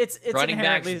I mean, it's running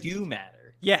backs do matter.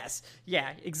 Yes.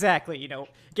 Yeah, exactly.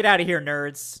 Get out of here,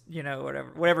 nerds.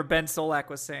 Whatever Ben Solak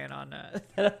was saying on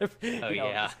get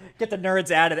the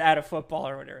nerds out of football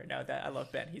or whatever. No, I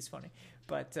love Ben. He's funny.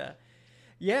 But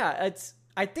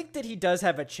I think that he does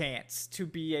have a chance to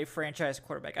be a franchise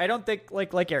quarterback. I don't think,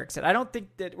 like Eric said, I don't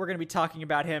think that we're going to be talking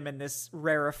about him in this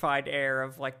rarefied air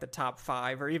of like the top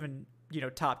 5 or even,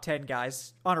 top 10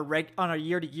 guys on a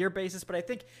year-to-year basis. But I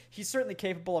think he's certainly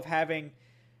capable of having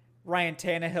Ryan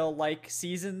Tannehill like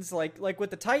seasons, like with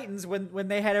the Titans when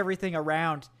they had everything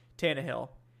around Tannehill.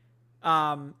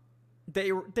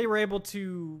 They were able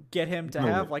to get him to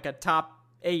have like a top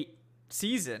 8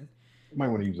 season. You might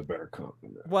want to use a better comp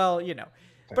than that. Well,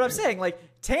 but I'm saying like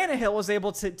Tannehill was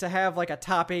able to have like a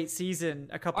top 8 season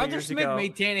a couple years ago. Arthur Smith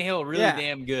made Tannehill really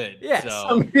damn good. Yes.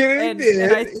 So.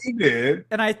 He did.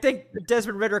 And I think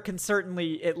Desmond Ridder can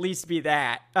certainly at least be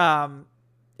that.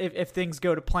 If things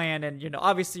go to plan, and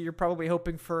obviously you're probably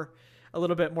hoping for a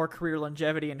little bit more career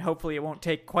longevity, and hopefully it won't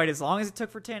take quite as long as it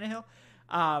took for Tannehill.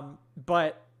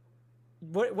 But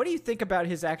what do you think about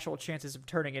his actual chances of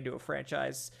turning into a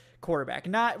franchise quarterback?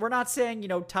 We're not saying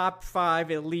top 5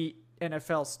 elite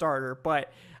NFL starter,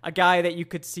 but a guy that you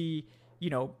could see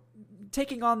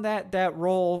taking on that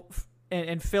role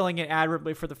and filling it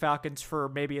admirably for the Falcons for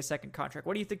maybe a second contract.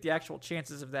 What do you think the actual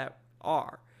chances of that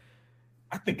are?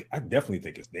 I definitely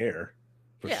think it's there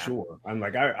for sure. I'm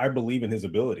like, I believe in his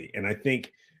ability. And I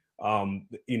think,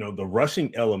 the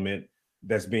rushing element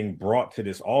that's being brought to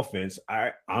this offense,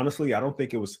 I don't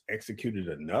think it was executed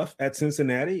enough at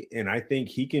Cincinnati. And I think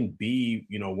he can be,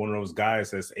 one of those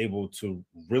guys that's able to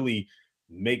really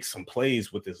make some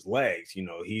plays with his legs. You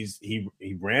know, he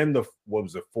ran the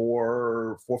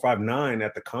 4.59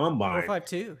 at the combine.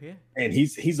 4.52, yeah. And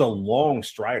he's a long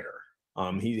strider.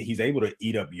 He's able to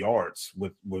eat up yards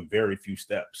with very few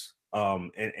steps.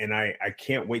 And I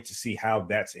can't wait to see how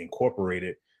that's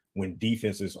incorporated when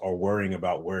defenses are worrying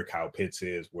about where Kyle Pitts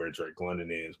is, where Drake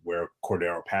London is, where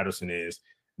Cordero Patterson is.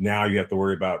 Now you have to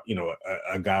worry about, you know,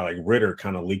 a guy like Ridder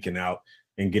kind of leaking out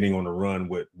and getting on the run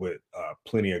with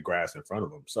plenty of grass in front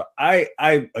of him. So I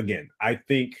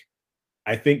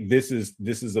think this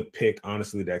is a pick,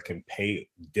 honestly, that can pay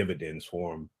dividends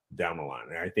for him down the line.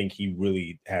 And I think he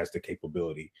really has the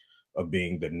capability of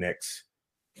being the next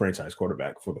franchise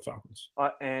quarterback for the Falcons.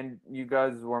 And you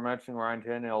guys were mentioning Ryan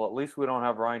Tannehill. At least we don't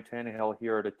have Ryan Tannehill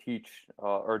here to teach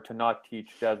or to not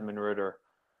teach Desmond Ridder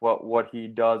what he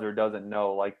does or doesn't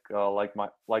know, like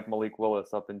Malik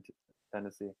Willis up in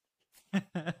Tennessee.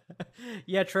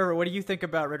 Yeah, Trevor, what do you think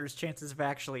about Ridder's chances of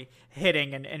actually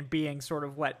hitting and being sort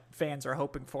of what fans are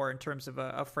hoping for in terms of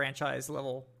a franchise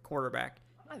level quarterback?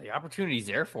 The opportunity's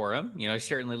there for him. You know,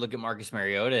 certainly look at Marcus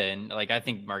Mariota, and I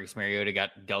think Marcus Mariota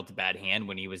got dealt a bad hand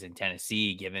when he was in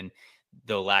Tennessee, given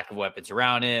the lack of weapons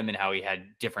around him and how he had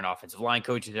different offensive line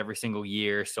coaches every single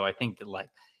year. So I think that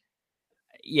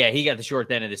he got the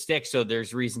short end of the stick. So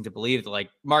there's reason to believe that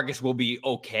Marcus will be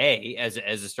okay as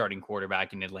a starting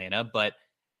quarterback in Atlanta, but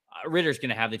Ridder's going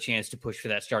to have the chance to push for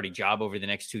that starting job over the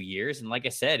next 2 years. And like I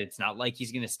said, it's not like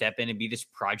he's going to step in and be this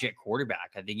project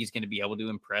quarterback. I think he's going to be able to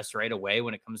impress right away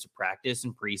when it comes to practice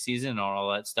and preseason and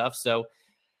all that stuff. So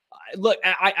look,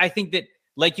 I think that,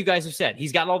 like you guys have said,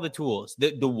 he's got all the tools.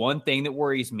 The one thing that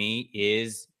worries me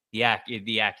is the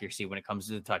accuracy when it comes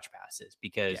to the touch passes,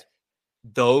 because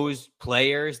those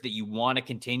players that you want to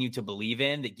continue to believe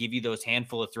in, that give you those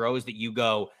handful of throws that you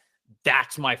go,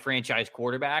 that's my franchise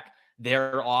quarterback,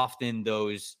 they're often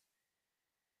those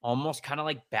almost kind of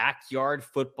like backyard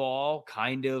football,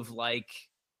 kind of like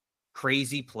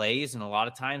crazy plays. And a lot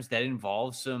of times that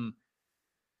involves some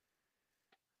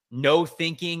no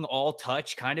thinking, all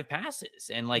touch kind of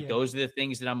passes. And those are the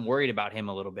things that I'm worried about him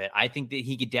a little bit. I think that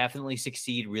he could definitely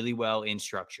succeed really well in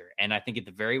structure. And I think at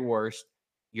the very worst,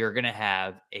 you're going to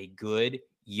have a good,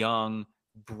 young,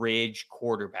 bridge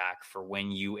quarterback for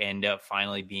when you end up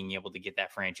finally being able to get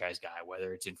that franchise guy,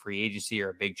 whether it's in free agency or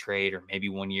a big trade, or maybe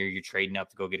 1 year you're trading up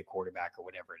to go get a quarterback or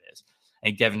whatever it is. I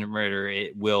think Desmond Ridder,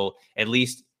 it will at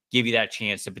least give you that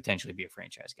chance to potentially be a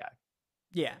franchise guy.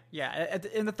 Yeah.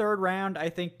 In the third round, I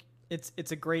think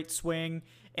it's a great swing.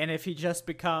 And if he just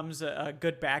becomes a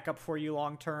good backup for you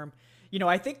long term,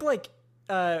 I think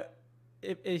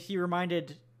if he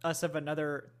reminded us of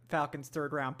another Falcons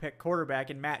third round pick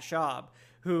quarterback in Matt Schaub,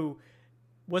 who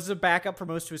was a backup for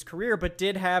most of his career, but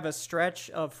did have a stretch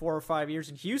of 4 or 5 years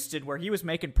in Houston where he was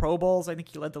making Pro Bowls. I think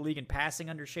he led the league in passing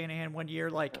under Shanahan 1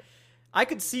 year. I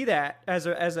could see that as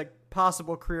a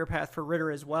possible career path for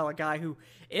Ridder as well. A guy who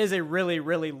is a really,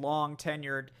 really long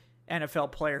tenured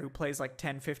NFL player who plays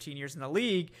 10, 15 years in the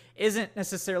league, isn't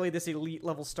necessarily this elite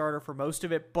level starter for most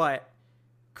of it, but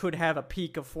could have a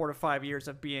peak of 4 to 5 years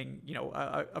of being,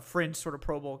 a fringe sort of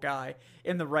Pro Bowl guy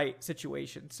in the right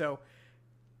situation. So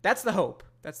that's the hope.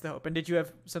 And did you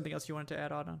have something else you wanted to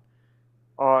add on?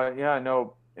 Yeah,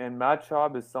 no. And Matt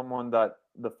Schaub is someone that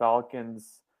the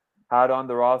Falcons had on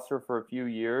the roster for a few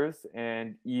years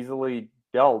and easily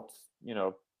dealt,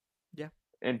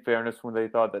 in fairness, when they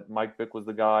thought that Mike Vick was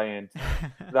the guy, and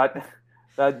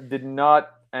that did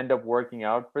not end up working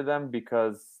out for them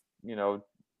because,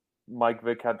 Mike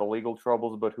Vick had the legal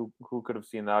troubles, but who could have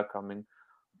seen that coming?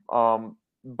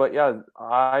 But yeah,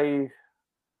 I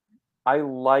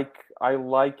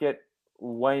like it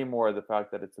way more, the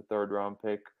fact that it's a third round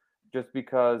pick, just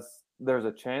because there's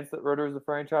a chance that Ridder is a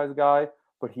franchise guy,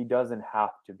 but he doesn't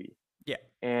have to be. Yeah.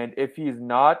 And if he's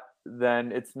not,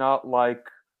 then it's not like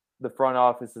the front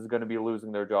office is going to be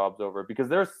losing their jobs over it, because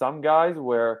there's some guys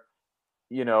where,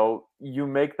 you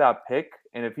make that pick,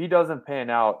 and if he doesn't pan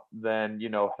out, then,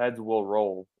 heads will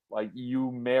roll.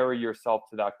 You marry yourself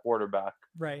to that quarterback.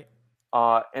 Right.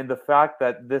 And the fact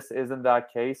that this isn't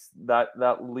that case,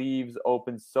 that leaves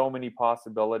open so many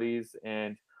possibilities,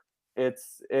 and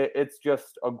it's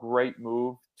just a great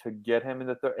move to get him in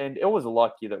the third. And it was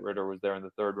lucky that Ridder was there in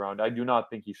the third round. I do not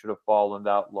think he should have fallen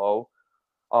that low.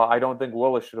 I don't think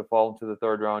Willis should have fallen to the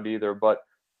third round either, but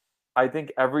I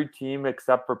think every team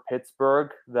except for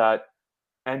Pittsburgh that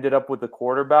ended up with the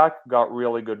quarterback got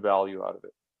really good value out of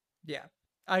it. Yeah,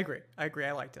 I agree. I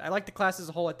liked it. I liked the class as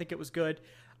a whole. I think it was good.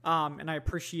 And I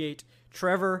appreciate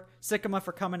Trevor Sikkema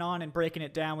for coming on and breaking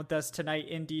it down with us tonight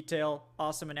in detail.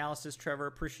 Awesome analysis, Trevor.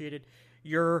 Appreciated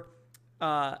your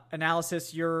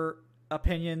analysis, your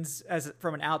opinions as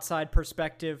from an outside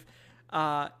perspective.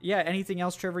 Anything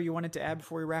else, Trevor, you wanted to add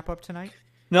before we wrap up tonight?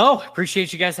 No,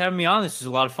 appreciate you guys having me on. This was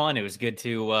a lot of fun. It was good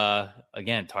to,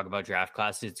 again, talk about draft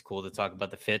classes. It's cool to talk about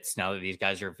the fits now that these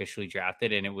guys are officially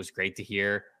drafted. And it was great to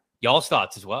hear y'all's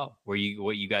thoughts as well, what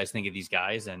you guys think of these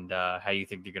guys and how you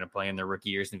think they're going to play in their rookie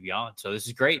years and beyond. So this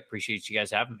is great. Appreciate you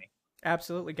guys having me.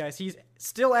 Absolutely, guys. He's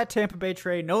still at Tampa Bay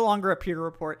Trade, no longer at Pewter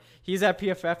Report. He's at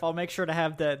PFF. I'll make sure to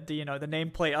have the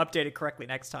nameplate updated correctly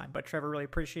next time. But Trevor, really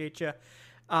appreciate you.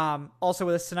 Also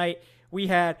with us tonight, we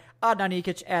had Adnan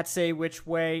Ikic at Say Which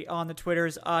Way on the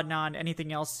Twitters. Adnan,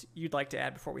 anything else you'd like to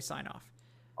add before we sign off?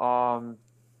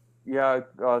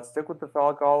 Stick with the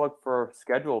Falcoholic for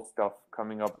schedule stuff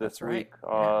coming up this week.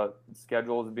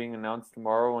 Schedule is being announced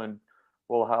tomorrow, and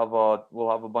we'll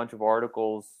have a bunch of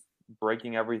articles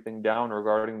breaking everything down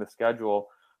regarding the schedule.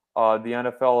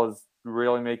 The NFL is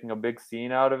really making a big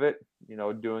scene out of it,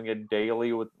 doing it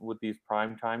daily with these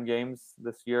primetime games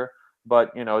this year.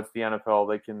 But it's the NFL;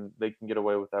 they can get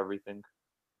away with everything.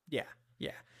 Yeah.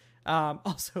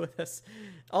 Also with us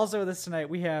tonight,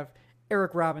 we have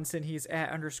Eric Robinson. He's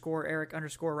at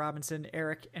 _Eric_Robinson.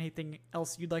 Eric, anything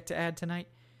else you'd like to add tonight?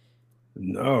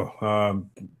 No,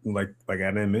 like I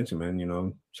didn't mention,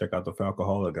 man. Check out the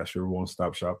Falcoholic. That's your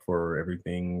one-stop shop for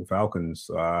everything Falcons.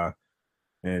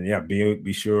 And yeah,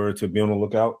 be sure to be on the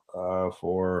lookout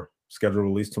for schedule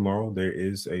release tomorrow. There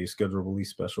is a schedule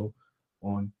release special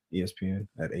on ESPN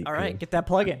at 8 All right, get that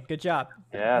plug in. Good job.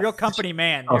 Yes. Real company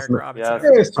man, Eric Robinson.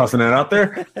 Yeah, just tossing that out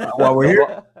there while we're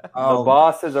here. The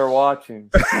bosses are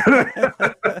watching.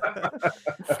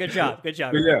 Good job.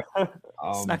 Yeah.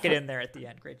 Snuck it in there at the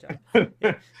end. Great job.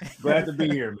 Glad to be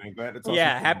here, man. Glad to talk.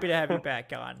 Yeah, happy to have you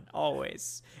back on.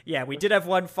 Always. Yeah, we did have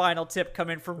one final tip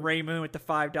come in from Ray Moon with the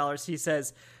 $5. He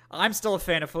says, "I'm still a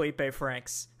fan of Felipe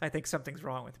Franks. I think something's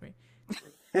wrong with me."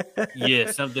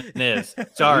 Yeah, something is.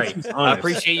 Sorry, I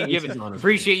appreciate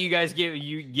you guys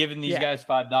giving these guys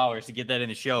 $5 to get that in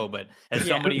the show. But as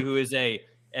somebody who is a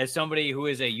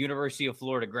University of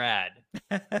Florida grad,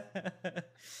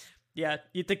 yeah,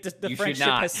 you think the friendship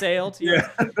has sailed? You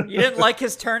didn't like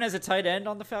his turn as a tight end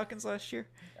on the Falcons last year?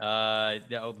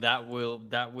 That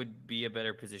would be a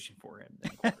better position for him.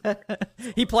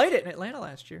 He played it in Atlanta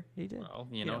last year. He did. Well,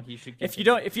 he should. If you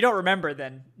don't remember,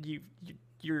 then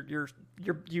you're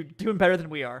doing better than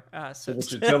we are. So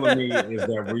what you're telling me is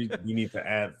that we need to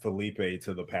add Felipe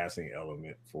to the passing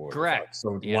element for correct.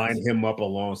 So line him up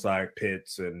alongside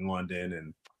Pitts and London,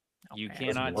 and you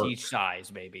cannot teach size,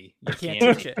 baby. You can't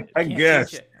teach it. I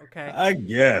guess. Okay. I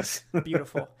guess.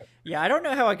 Beautiful. Yeah, I don't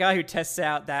know how a guy who tests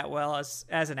out that well as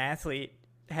an athlete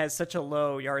has such a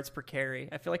low yards per carry.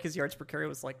 I feel like his yards per carry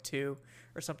was like 2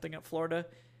 or something at Florida,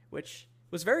 which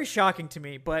was very shocking to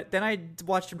me. But then I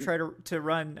watched him try to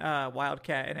run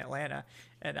Wildcat in Atlanta,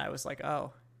 and I was like,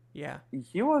 oh, yeah.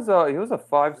 He was a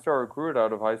 5-star recruit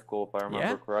out of high school, if I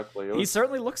remember correctly. He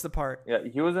certainly looks the part. Yeah,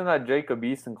 he was in that Jacob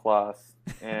Eason class,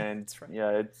 and That's right. yeah,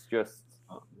 it's just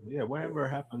whatever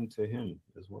happened to him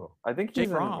as well? I think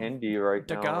he's in Indy right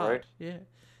now, right? Yeah.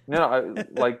 No, I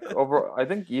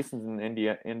think Eason's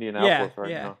in Indianapolis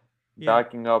right now,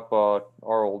 backing up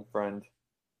our old friend.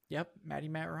 Yep,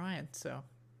 Matt Ryan. So,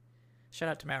 shout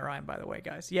out to Matt Ryan, by the way,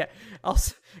 guys. Yeah.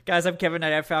 Also, guys, I'm Kevin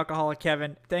Knight at Falcoholic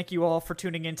Kevin. Thank you all for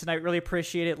tuning in tonight. Really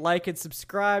appreciate it. Like and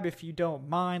subscribe if you don't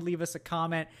mind. Leave us a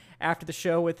comment after the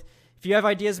show if you have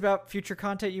ideas about future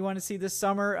content you want to see this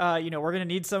summer. We're going to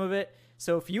need some of it.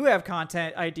 So if you have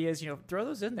content ideas, throw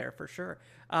those in there for sure.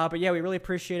 But yeah, we really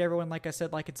appreciate everyone. Like I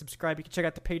said, like and subscribe. You can check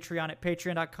out the Patreon at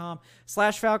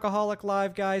patreon.com/Falcoholic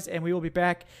Live, guys. And we will be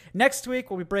back next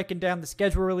week. We'll be breaking down the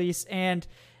schedule release and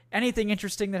anything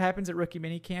interesting that happens at rookie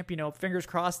minicamp. Fingers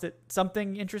crossed that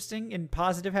something interesting and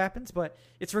positive happens, but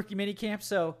it's rookie minicamp.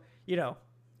 So,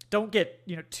 don't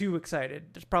get, too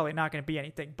excited. There's probably not going to be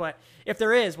anything, but if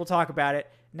there is, we'll talk about it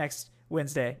next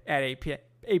Wednesday at 8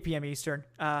 p.m. Eastern.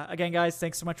 Again, guys,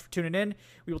 thanks so much for tuning in.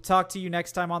 We will talk to you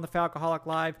next time on the Falcoholic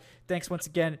Live. Thanks once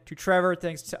again to Trevor.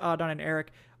 Thanks to Adon and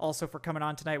Eric also for coming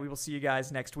on tonight. We will see you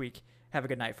guys next week. Have a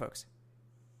good night, folks.